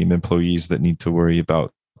big team, employees that need to worry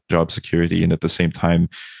about job security, and at the same time,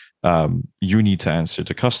 you need to answer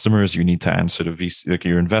to customers, you need to answer to VC, like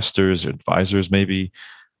your investors or advisors, maybe.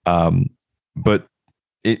 But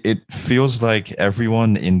it feels like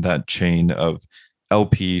everyone in that chain of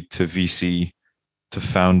LP to VC to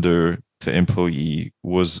founder to employee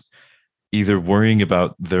was either worrying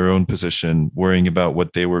about their own position, worrying about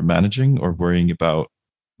what they were managing, or worrying about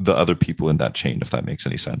the other people in that chain, if that makes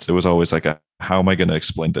any sense. It was always like, how am I going to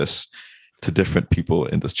explain this to different people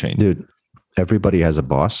in this chain? Dude, everybody has a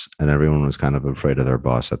boss, and everyone was kind of afraid of their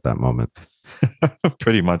boss at that moment.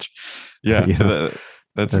 Pretty much. Yeah.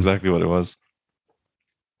 That's exactly what it was.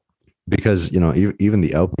 Because, you know, even the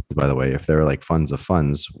LPs, by the way, if they're like funds of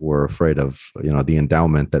funds, were afraid of, you know, the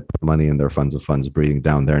endowment that put money in their funds of funds breathing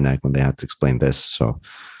down their neck when they had to explain this. So,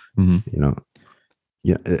 you know,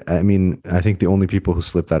 yeah, I mean, I think the only people who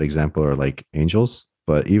slip that example are like angels,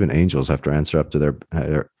 but even angels have to answer up to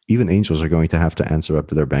even angels are going to have to answer up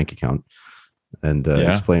to their bank account and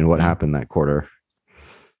explain what happened that quarter.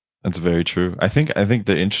 That's very true. I think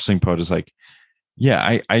the interesting part is like,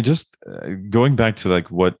 yeah, I just going back to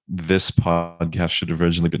like what this podcast should have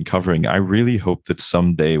originally been covering. I really hope that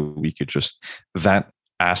someday we could just, that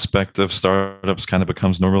aspect of startups kind of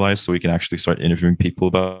becomes normalized, so we can actually start interviewing people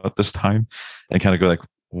about this time and kind of go like,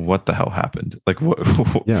 what the hell happened? Like,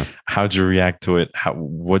 how'd you react to it?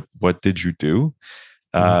 What did you do?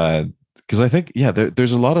 Because I think,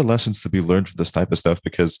 there's a lot of lessons to be learned from this type of stuff,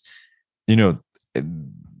 because, you know,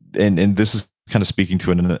 and this is kind of speaking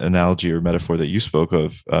to an analogy or metaphor that you spoke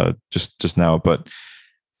of just now, but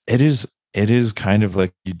it is kind of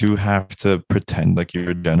like you do have to pretend like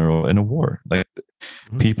you're a general in a war. Like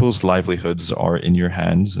people's livelihoods are in your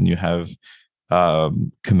hands, and you have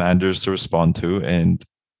commanders to respond to, and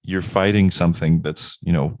you're fighting something that's,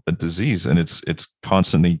 you know, a disease, and it's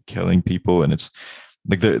constantly killing people, and it's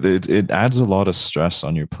like it adds a lot of stress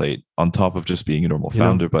on your plate on top of just being a normal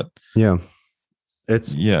founder. But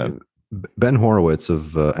it's Ben Horowitz of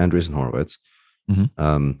Andreessen Horowitz.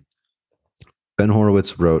 Ben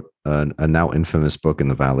Horowitz wrote a now infamous book in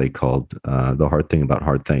the Valley called The Hard Thing About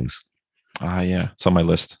Hard Things. Yeah, it's on my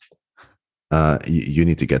list. You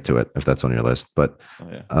need to get to it if that's on your list. But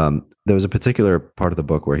there was a particular part of the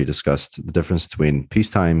book where he discussed the difference between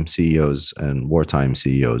peacetime CEOs and wartime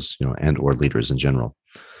CEOs, you know, and or leaders in general.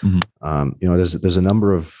 You know, there's a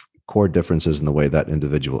number of core differences in the way that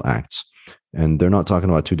individual acts. And they're not talking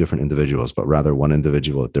about two different individuals, but rather one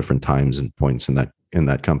individual at different times and points in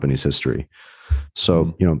that company's history.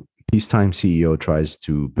 So, you know, peacetime CEO tries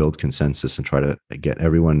to build consensus and try to get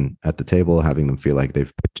everyone at the table, having them feel like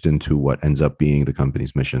they've pitched into what ends up being the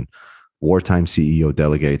company's mission. Wartime CEO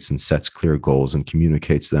delegates and sets clear goals and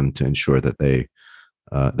communicates them to ensure that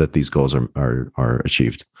that these goals are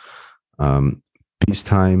achieved.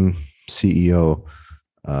 Peacetime CEO,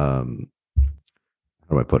 how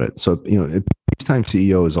do I put it? So, you know, peacetime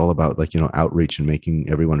CEO is all about like, you know, outreach and making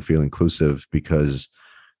everyone feel inclusive, because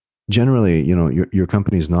generally, you know, your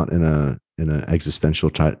company is not in an existential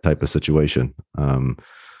type of situation.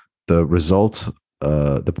 The result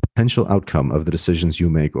the potential outcome of the decisions you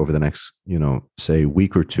make over the next, say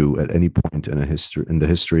week or two at any point in the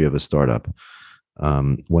history of a startup,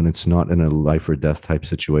 when it's not in a life or death type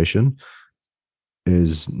situation,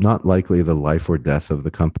 is not likely the life or death of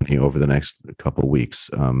the company over the next couple of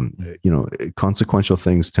weeks. Consequential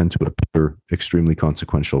things tend to appear extremely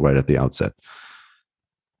consequential right at the outset.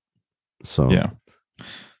 So yeah,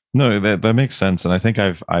 no, that makes sense, and I think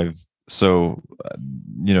I've so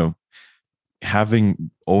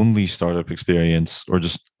having only startup experience or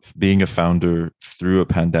just being a founder through a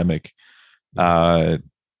pandemic.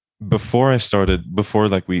 Before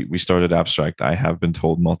like we started Abstract, I have been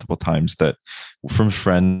told multiple times that from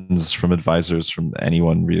friends, from advisors, from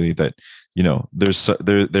anyone really, that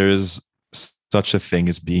there is such a thing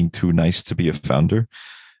as being too nice to be a founder,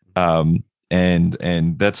 and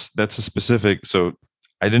that's a specific. So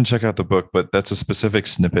I didn't check out the book, but that's a specific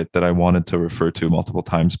snippet that I wanted to refer to multiple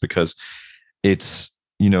times, because it's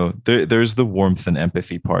there's the warmth and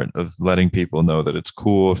empathy part of letting people know that it's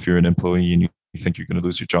cool if you're an employee and you think you're going to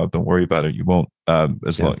lose your job, don't worry about it. You won't, long,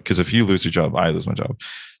 because if you lose your job, I lose my job.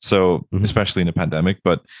 So especially in a pandemic,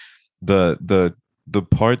 but the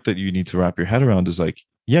part that you need to wrap your head around is like,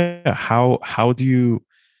 yeah, how do you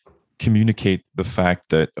communicate the fact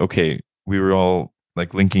that, okay, we were all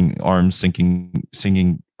like linking arms,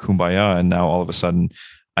 singing Kumbaya, and now all of a sudden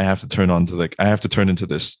I have to turn into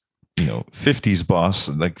this 50s boss,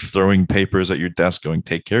 like throwing papers at your desk going,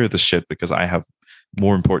 take care of this shit because I have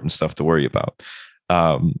more important stuff to worry about.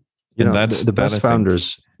 That's the best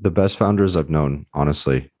founders. The best founders I've known,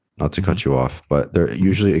 honestly, not to cut you off, but they're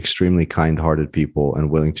usually extremely kind-hearted people and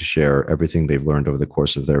willing to share everything they've learned over the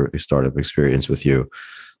course of their startup experience with you.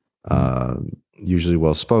 Usually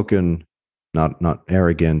well-spoken, not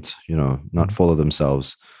arrogant, not full of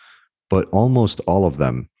themselves, but almost all of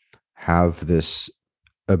them have this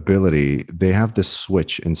ability. They have this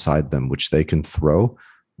switch inside them which they can throw,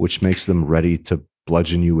 which makes them ready to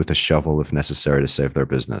bludgeon you with a shovel if necessary to save their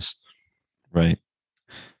business. Right.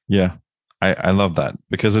 Yeah. I love that,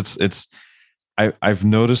 because I've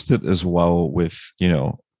noticed it as well with,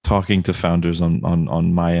 talking to founders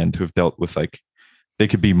on my end who've dealt with, like, they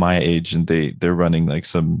could be my age and they're running like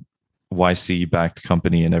some YC backed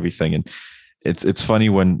company and everything. And it's funny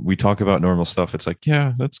when we talk about normal stuff, it's like,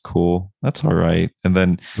 yeah, that's cool, that's all right. And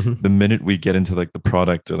then the minute we get into like the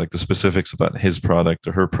product or like the specifics about his product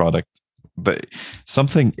or her product, but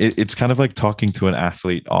it's kind of like talking to an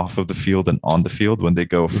athlete off of the field and on the field, when they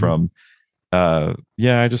go from I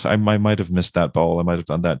might have missed that ball, I might have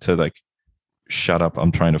done that, to like, shut up,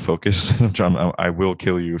 I'm trying to focus. I will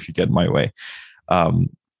kill you if you get in my way.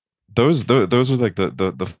 Those are like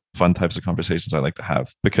the fun types of conversations I like to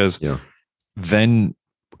have, because then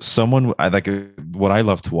someone, I like, what I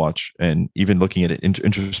love to watch, and even looking at it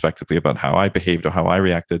introspectively about how I behaved or how I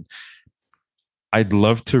reacted, I'd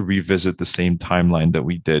love to revisit the same timeline that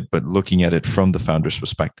we did, but looking at it from the founder's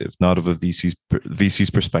perspective, not of a VC's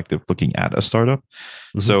perspective, looking at a startup.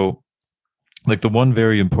 So like, the one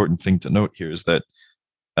very important thing to note here is that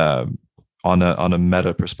on a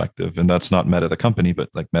meta perspective, and that's not Meta the company, but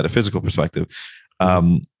like metaphysical perspective,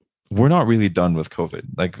 we're not really done with COVID.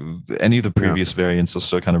 Like, any of the previous variants are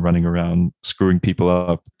still kind of running around, screwing people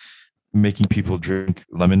up, making people drink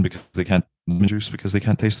lemon juice because they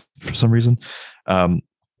can't taste it for some reason.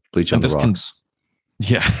 Bleach on the rocks.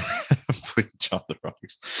 Bleach on the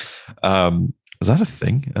rocks. Is that a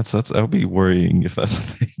thing? That would be worrying if that's a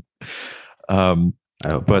thing. I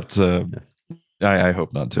hope, but I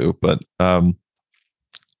hope not too. But that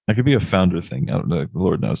could be a founder thing. I don't know.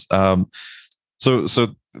 Lord knows.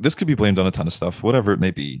 So this could be blamed on a ton of stuff, whatever it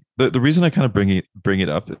may be. The reason I kind of bring it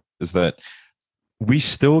up is that we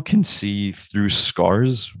still can see through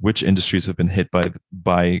scars which industries have been hit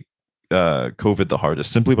by COVID the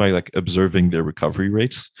hardest, simply by like observing their recovery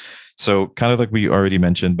rates. So kind of like we already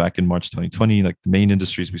mentioned back in March 2020, like the main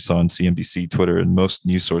industries we saw on CNBC, Twitter, and most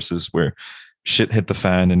news sources where shit hit the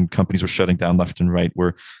fan and companies were shutting down left and right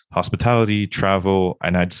were hospitality, travel,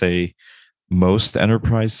 and I'd say most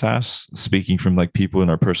enterprise SaaS, speaking from like people in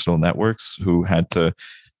our personal networks who had to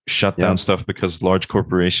shut down stuff because large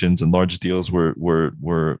corporations and large deals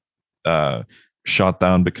were shot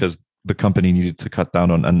down because the company needed to cut down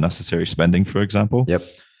on unnecessary spending, for example.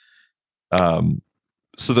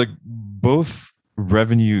 So like, both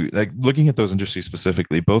revenue, like looking at those industries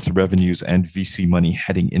specifically, both revenues and VC money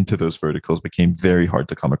heading into those verticals became very hard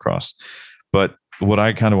to come across. But what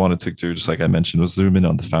I kind of wanted to do, just like I mentioned, was zoom in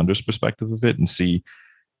on the founder's perspective of it and see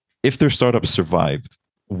if their startup survived,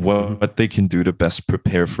 what they can do to best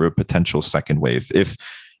prepare for a potential second wave. If,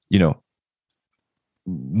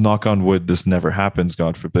 knock on wood, this never happens,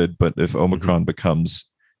 God forbid. But if Omicron becomes,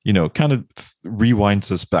 kind of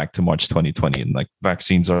rewinds us back to March 2020, and like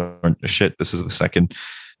vaccines aren't a shit. This is the second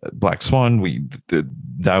black swan. The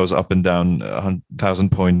Dow's up and down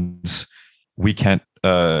 1,000 points. We can't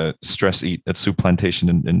stress eat at Soup Plantation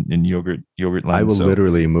in yogurt land. I will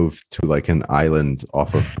literally move to like an island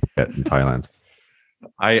off of Phuket in Thailand.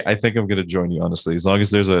 I think I'm going to join you, honestly, as long as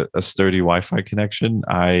there's a sturdy Wi-Fi connection.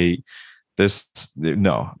 I just need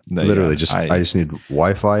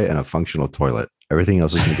Wi-Fi and a functional toilet. Everything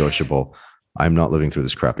else is negotiable. I'm not living through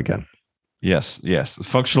this crap again. Yes. The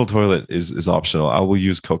functional toilet is optional. I will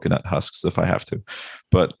use coconut husks if I have to,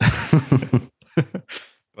 but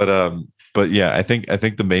but yeah, I think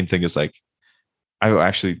the main thing is like,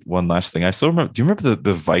 one last thing. I still remember. Do you remember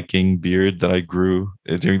the Viking beard that I grew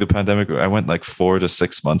during the pandemic? I went like 4 to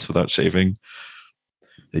 6 months without shaving.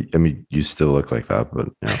 I mean, you still look like that, but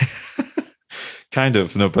yeah. Kind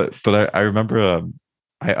of. No, but I remember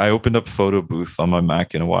I opened up Photo Booth on my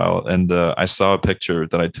Mac in a while, and I saw a picture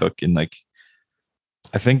that I took in like,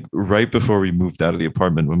 I think right before we moved out of the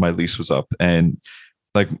apartment when my lease was up, and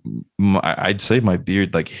like I'd say my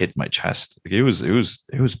beard like hit my chest. Like, it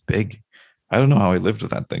was big. I don't know how I lived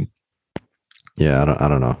with that thing. Yeah, I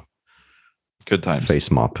don't know. Good times.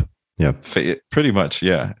 Face mop. Yeah, pretty much.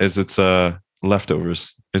 Yeah, it's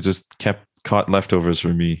leftovers. It just caught leftovers for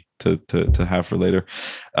me to have for later.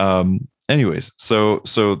 Anyways, so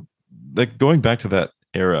like going back to that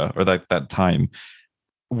era or that time,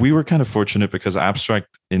 we were kind of fortunate because Abstract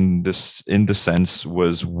in the sense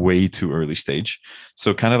was way too early stage.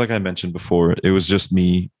 So kind of like I mentioned before, it was just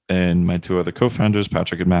me and my 2 other co-founders,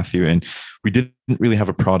 Patrick and Matthew, and we didn't really have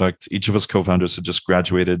a product. Each of us co-founders had just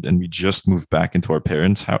graduated, and we just moved back into our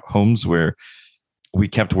parents' homes, where we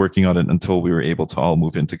kept working on it until we were able to all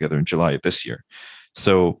move in together in July of this year.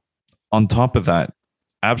 So on top of that,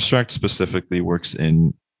 Abstract specifically works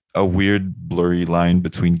in a weird blurry line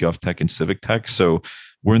between GovTech and Civic Tech. So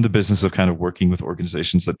we're in the business of kind of working with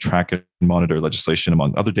organizations that track and monitor legislation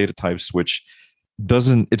among other data types, which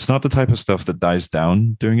it's not the type of stuff that dies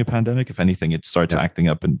down during a pandemic. If anything, it starts acting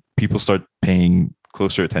up and people start paying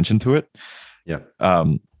closer attention to it. Yeah.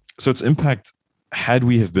 So its impact, had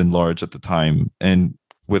we have been large at the time and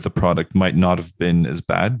with a product, might not have been as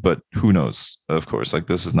bad, but who knows? Of course, like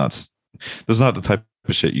this is not the type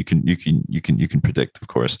of shit you can predict, of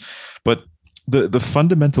course. But the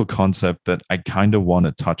fundamental concept that I kind of want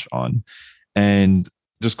to touch on, and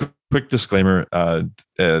just quick disclaimer,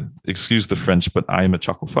 excuse the French, but I am a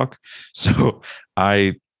chuckle fuck. So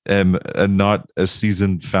I am not a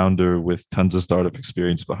seasoned founder with tons of startup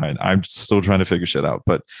experience behind. I'm still trying to figure shit out,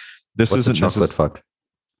 but this isn't a chocolate fuck.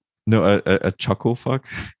 No, a chuckle fuck.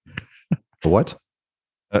 A what?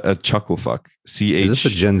 A chuckle fuck. CH. Is this a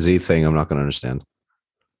Gen Z thing? I'm not going to understand.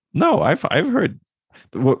 No, I've heard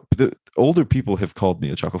what the older people have called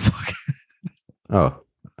me a chuckle fuck. Oh,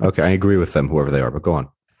 okay. I agree with them, whoever they are, but go on.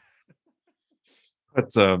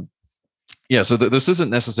 But yeah, so this isn't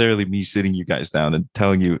necessarily me sitting you guys down and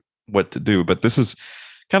telling you what to do, but this is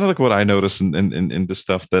kind of like what I noticed in the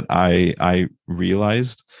stuff that I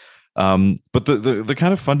realized. But the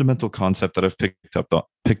kind of fundamental concept that I've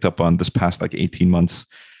picked up on this past like 18 months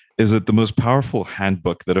is that the most powerful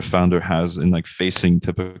handbook that a founder has in like facing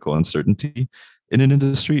typical uncertainty in an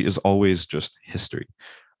industry is always just history.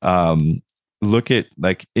 Look at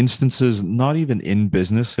like instances, not even in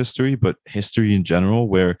business history, but history in general,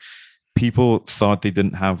 where people thought they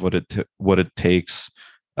didn't have what it takes.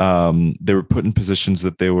 They were put in positions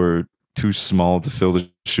that they were too small to fill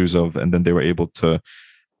the shoes of, and then they were able to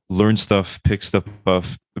learn stuff, pick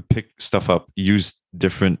stuff up, use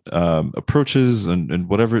different approaches and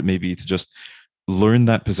whatever it may be to just learn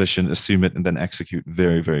that position, assume it, and then execute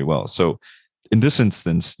very, very well. So in this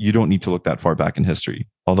instance, you don't need to look that far back in history,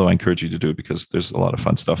 although I encourage you to do it because there's a lot of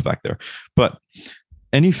fun stuff back there. But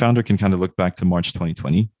any founder can kind of look back to March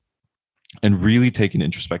 2020 and really take an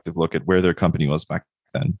introspective look at where their company was back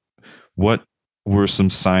then. What were some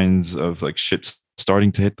signs of like shit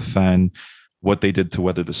starting to hit the fan? What they did to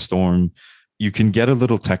weather the storm. You can get a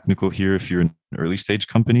little technical here if you're an early stage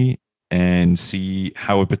company and see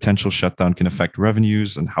how a potential shutdown can affect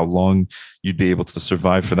revenues and how long you'd be able to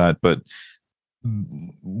survive for that. But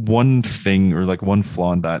one thing or like one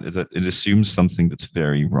flaw in that is that it assumes something that's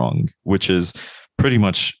very wrong, which is pretty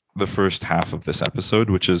much the first half of this episode,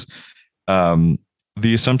 which is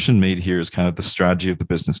the assumption made here is kind of the strategy of the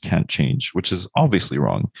business can't change, which is obviously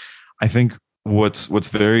wrong. I think what's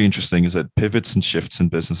very interesting is that pivots and shifts in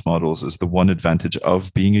business models is the one advantage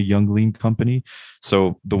of being a young, lean company.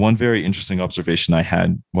 So the one very interesting observation I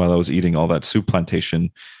had while I was eating all that Soup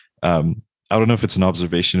Plantation, I don't know if it's an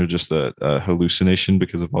observation or just a hallucination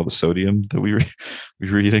because of all the sodium that we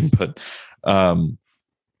were eating, but um,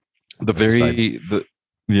 the very the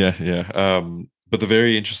yeah yeah but the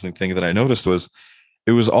very interesting thing that I noticed was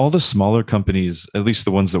it was all the smaller companies, at least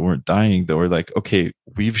the ones that weren't dying, that were like, okay,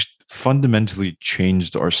 we've fundamentally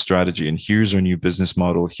changed our strategy, and here's our new business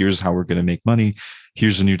model. Here's how we're going to make money.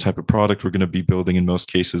 Here's a new type of product we're going to be building in most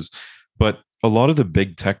cases. But a lot of the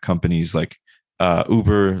big tech companies like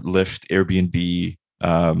Uber, Lyft, Airbnb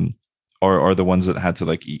are the ones that had to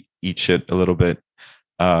like eat shit a little bit.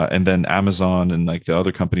 And then Amazon and like the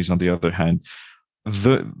other companies on the other hand,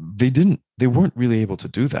 they weren't really able to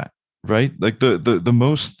do that, right? Like the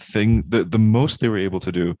most they were able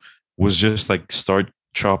to do was just like start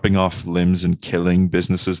chopping off limbs and killing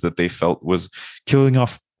businesses that they felt was killing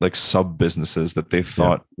off like sub businesses that they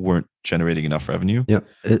thought weren't generating enough revenue. Yeah,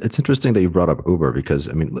 it's interesting that you brought up Uber because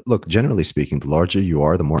I mean, look, generally speaking, the larger you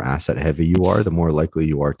are, the more asset heavy you are, the more likely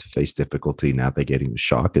you are to face difficulty navigating the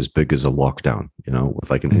shock as big as a lockdown, you know, with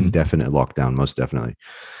like an indefinite lockdown, most definitely.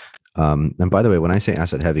 And by the way, when I say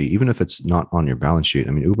asset heavy, even if it's not on your balance sheet,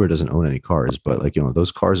 I mean, Uber doesn't own any cars, but like, you know,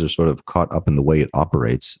 those cars are sort of caught up in the way it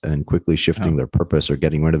operates, and quickly shifting their purpose or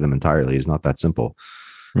getting rid of them entirely is not that simple.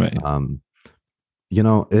 Right. You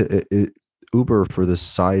know, Uber, for the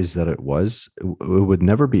size that it was, it would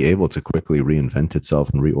never be able to quickly reinvent itself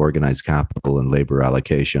and reorganize capital and labor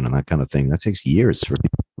allocation and that kind of thing. That takes years for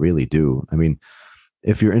people to really do. I mean,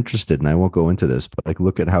 if you're interested, and I won't go into this, but like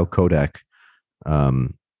look at how Kodak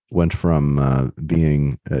went from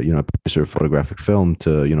being you know, a producer of photographic film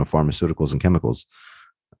to, you know, pharmaceuticals and chemicals.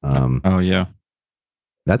 Oh yeah,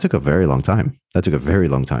 that took a very long time.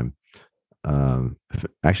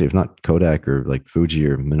 Actually, if not Kodak or like Fuji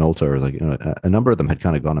or Minolta or like, you know, a number of them had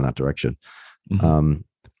kind of gone in that direction.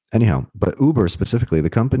 Anyhow, but Uber specifically, the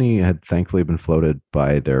company had thankfully been floated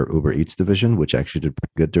by their Uber Eats division, which actually did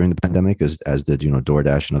pretty good during the pandemic, as did, you know,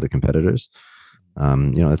 DoorDash and other competitors. You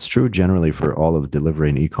know, it's true generally for all of delivery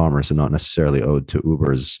and e-commerce, and not necessarily owed to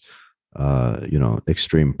Uber's you know,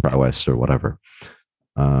 extreme prowess or whatever.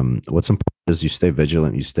 What's important is you stay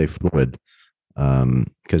vigilant, you stay fluid,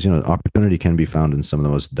 because, you know, opportunity can be found in some of the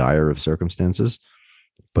most dire of circumstances,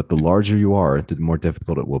 but the larger you are, the more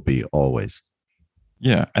difficult it will be always.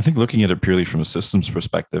 Yeah, I think looking at it purely from a systems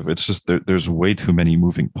perspective, it's just there's way too many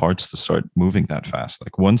moving parts to start moving that fast.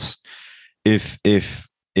 Like once, if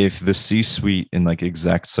the C-suite and like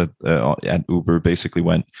execs at Uber basically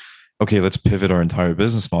went, okay, let's pivot our entire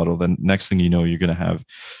business model, then next thing you know, you're going to have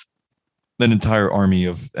an entire army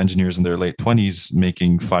of engineers in their late 20s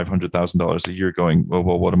making $500,000 a year going, well,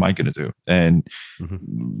 what am I going to do? And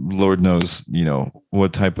Lord knows, you know,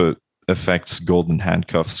 what type of effects golden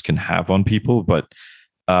handcuffs can have on people. But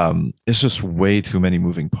it's just way too many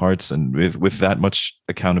moving parts. And with that much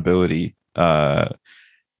accountability,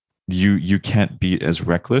 you can't be as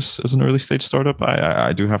reckless as an early stage startup.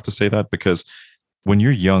 I do have to say that, because when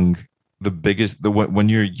you're young, when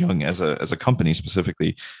you're young as a company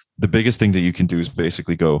specifically, the biggest thing that you can do is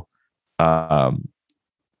basically go,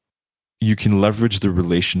 you can leverage the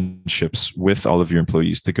relationships with all of your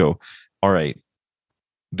employees to go, all right,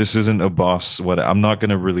 this isn't a boss. I'm not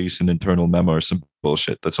going to release an internal memo or some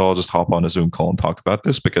bullshit. Let's all just hop on a Zoom call and talk about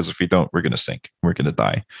this, because if we don't, we're going to sink. We're going to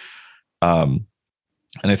die. And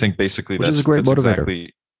I think basically which is a great motivator.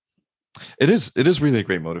 Exactly, it is really a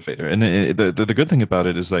great motivator. And the good thing about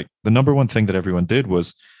it is like the number one thing that everyone did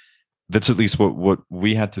was, that's at least what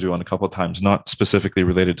we had to do on a couple of times, not specifically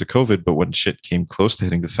related to COVID, but when shit came close to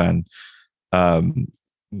hitting the fan, like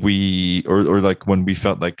when we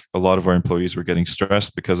felt like a lot of our employees were getting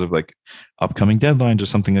stressed because of like upcoming deadlines or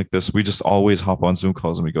something like this, we just always hop on Zoom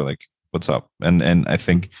calls and we go like, what's up? And I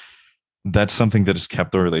think that's something that has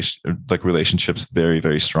kept our relationships very,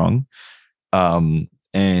 very strong.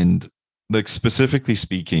 And like specifically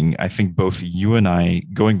speaking, I think both you and I,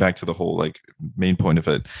 going back to the whole like main point of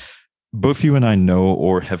it, both you and I know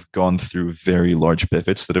or have gone through very large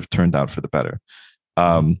pivots that have turned out for the better.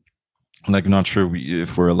 Like, I'm not sure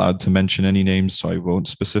if we're allowed to mention any names, so I won't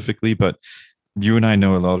specifically, but you and I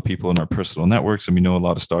know a lot of people in our personal networks, and we know a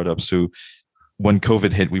lot of startups who, when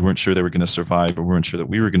COVID hit, we weren't sure they were going to survive, or we weren't sure that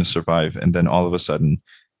we were going to survive. And then all of a sudden,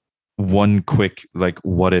 one quick, like,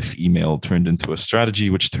 what if email turned into a strategy,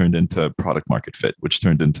 which turned into product market fit, which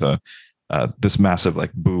turned into this massive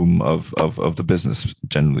like boom of the business,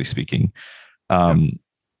 generally speaking.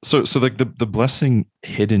 So like the blessing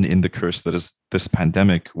hidden in the curse that is this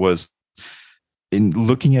pandemic was, in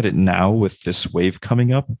looking at it now with this wave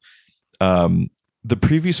coming up, the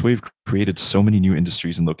previous wave created so many new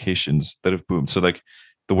industries and locations that have boomed. So like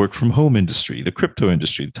the work from home industry, the crypto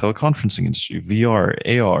industry, the teleconferencing industry, VR,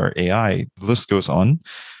 AR, AI, the list goes on.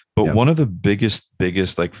 But one of the biggest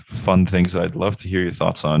like fun things that I'd love to hear your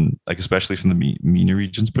thoughts on, like especially from the MENA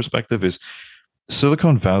region's perspective, is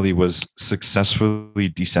Silicon Valley was successfully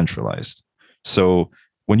decentralized. So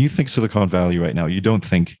when you think Silicon Valley right now, you don't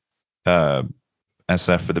think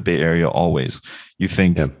SF for the Bay Area always. You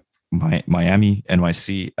think Miami,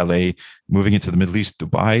 NYC, LA, moving into the Middle East,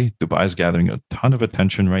 Dubai. Dubai is gathering a ton of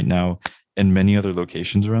attention right now, and many other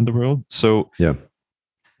locations around the world. So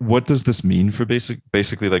what does this mean for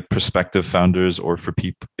basically like prospective founders or for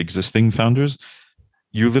existing founders?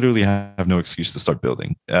 You literally have no excuse to start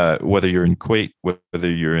building. Whether you're in Kuwait, whether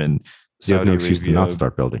you're in Saudi you have no excuse Arabia, to not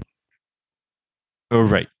start building. Oh,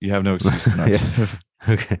 right. You have no excuse to not.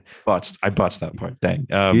 Okay. I botched that part. Dang.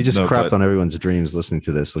 You just crapped on everyone's dreams listening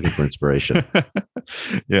to this, looking for inspiration.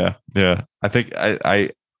 Yeah. I think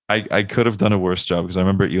I could have done a worse job, because I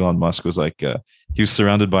remember Elon Musk was like, he was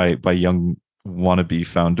surrounded by young wannabe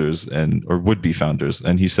founders or would-be founders.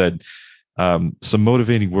 And he said, some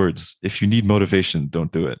motivating words. If you need motivation,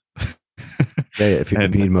 don't do it. If you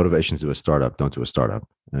need motivation to do a startup, don't do a startup.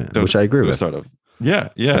 Which I agree with. Startup. Yeah.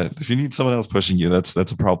 If you need someone else pushing you, that's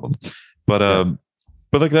a problem.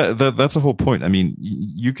 But like that's the whole point. I mean,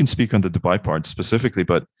 you can speak on the Dubai part specifically,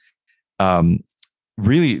 but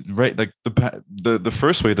really, right? Like the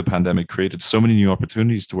first wave of the pandemic created so many new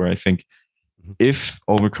opportunities to where I think if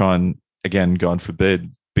Omicron, again, God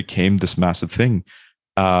forbid, became this massive thing,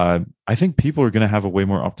 I think people are going to have a way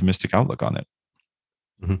more optimistic outlook on it.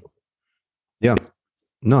 Mm-hmm. Yeah,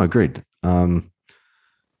 no, agreed.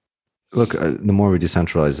 Look, the more we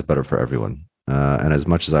decentralize, the better for everyone. And as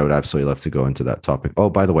much as I would absolutely love to go into that topic. Oh,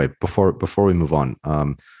 by the way, before we move on,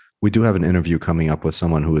 we do have an interview coming up with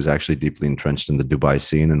someone who is actually deeply entrenched in the Dubai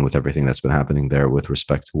scene and with everything that's been happening there with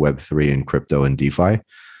respect to Web3 and crypto and DeFi.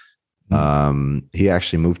 He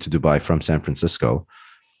actually moved to Dubai from San Francisco,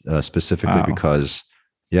 specifically because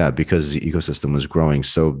the ecosystem was growing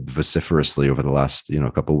so vociferously over the last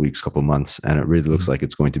couple of weeks, couple of months, and it really looks like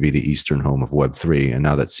it's going to be the eastern home of Web3. And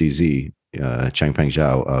now that CZ, Changpeng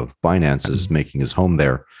Zhao of Binance, is making his home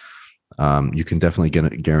there, you can definitely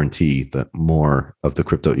guarantee that more of the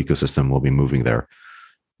crypto ecosystem will be moving there.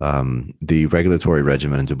 The regulatory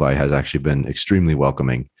regimen in Dubai has actually been extremely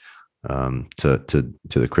welcoming to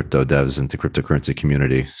the crypto devs and to cryptocurrency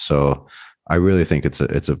community. So I really think it's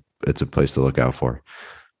a place to look out for.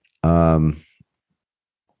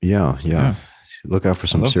 Yeah. Look out for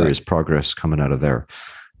some serious progress coming out of there.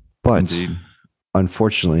 But indeed,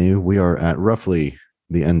 unfortunately, we are at roughly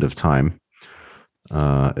the end of time.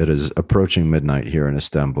 It is approaching midnight here in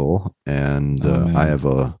Istanbul, and I have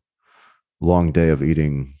a long day of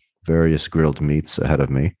eating various grilled meats ahead of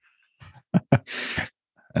me.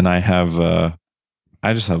 And I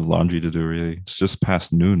just have laundry to do, really. It's just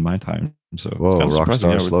past noon my time. So whoa,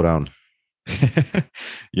 Rockstar, slow down.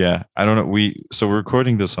 Yeah, I don't know. We're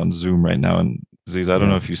recording this on Zoom right now, and Ziz, I don't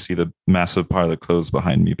know if you see the massive pile of clothes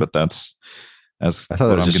behind me, but that's I thought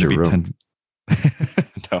that was just your room.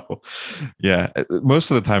 No, yeah. Most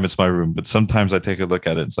of the time it's my room, but sometimes I take a look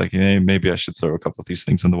at it. It's like, hey, maybe I should throw a couple of these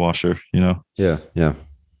things in the washer. Yeah.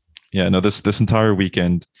 No, this entire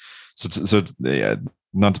weekend. So yeah,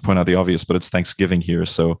 not to point out the obvious, but it's Thanksgiving here,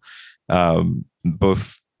 so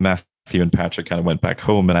both Matthew and Patrick kind of went back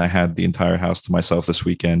home, and I had the entire house to myself this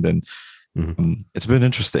weekend, and it's been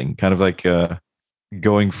interesting, kind of like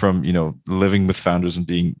going from living with founders and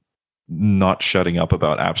being not shutting up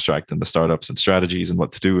about abstract and the startups and strategies and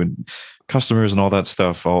what to do and customers and all that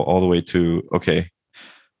stuff, all the way to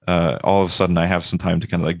all of a sudden I have some time to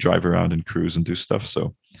kind of like drive around and cruise and do stuff.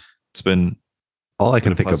 So it's been all I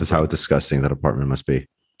can think of is how disgusting that apartment must be.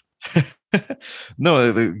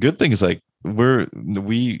 No, the good thing is like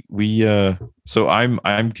so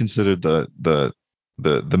I'm considered the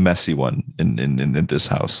messy one in this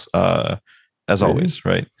house, as always,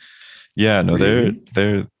 right? Yeah, no, really?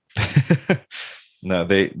 they're no,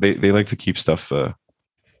 they like to keep stuff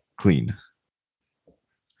clean.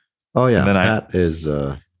 Oh yeah, Pat is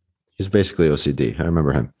he's basically OCD. I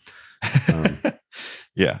remember him.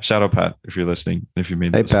 Yeah, shout out Pat if you're listening. If you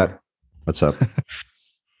made hey Pat, what's up?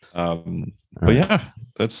 But yeah,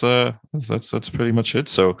 that's pretty much it.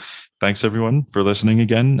 So thanks everyone for listening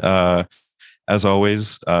again. As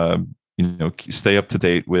always, stay up to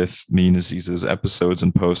date with me and Aziz's episodes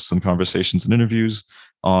and posts and conversations and interviews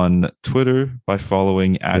on Twitter by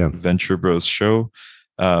following at Venture Bros Show.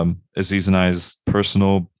 Aziz and I's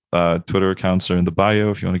personal Twitter accounts are in the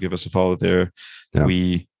bio if you want to give us a follow there. Yeah.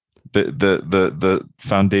 The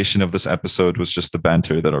foundation of this episode was just the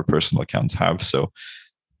banter that our personal accounts have. So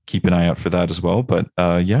keep an eye out for that as well. But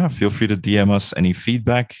yeah, feel free to DM us any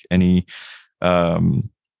feedback, any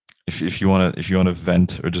if you want to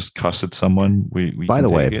vent or just cuss at someone. We by the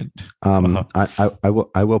way,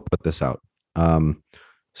 I will put this out.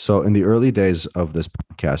 So in the early days of this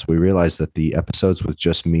podcast, we realized that the episodes with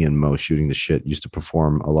just me and Mo shooting the shit used to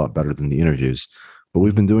perform a lot better than the interviews. But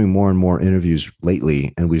we've been doing more and more interviews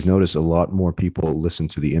lately, and we've noticed a lot more people listen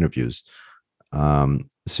to the interviews.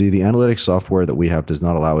 See, the analytics software that we have does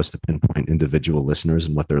not allow us to pinpoint individual listeners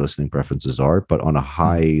and what their listening preferences are, but on a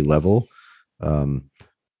high level,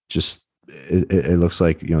 it looks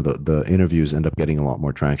like the interviews end up getting a lot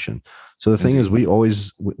more traction. So the thing is, we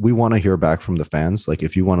want to hear back from the fans. Like,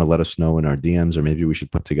 if you want to let us know in our DMs, or maybe we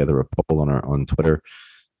should put together a poll on Twitter.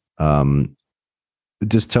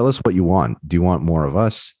 Just tell us what you want. Do you want more of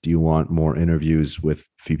us? Do you want more interviews with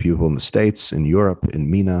few people in the States, in Europe, in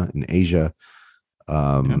MENA, in Asia?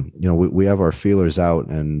 We have our feelers out,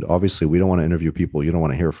 and obviously we don't want to interview people you don't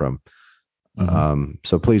want to hear from.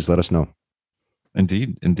 So please let us know.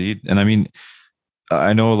 Indeed. And I mean,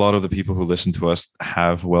 I know a lot of the people who listen to us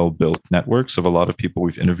have well-built networks of a lot of people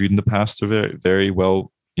we've interviewed in the past are very, very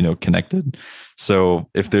well, connected. So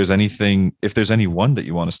if there's anyone that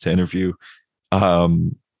you want us to interview, I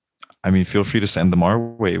mean, feel free to send them our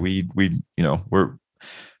way. We're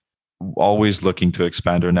always looking to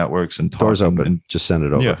expand our networks and talk. Doors open. And just send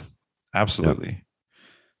it over. Yeah, absolutely. Yep.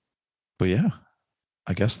 But yeah,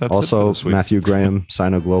 I guess that's also it Matthew Graham,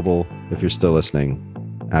 Sino Global. If you're still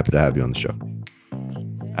listening, happy to have you on the show.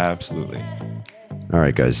 Absolutely. All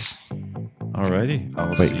right, guys. Alrighty.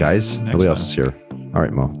 Wait, guys. Nobody else is here. All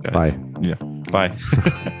right, Mo. Guys. Bye. Yeah. Bye.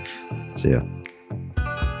 See ya.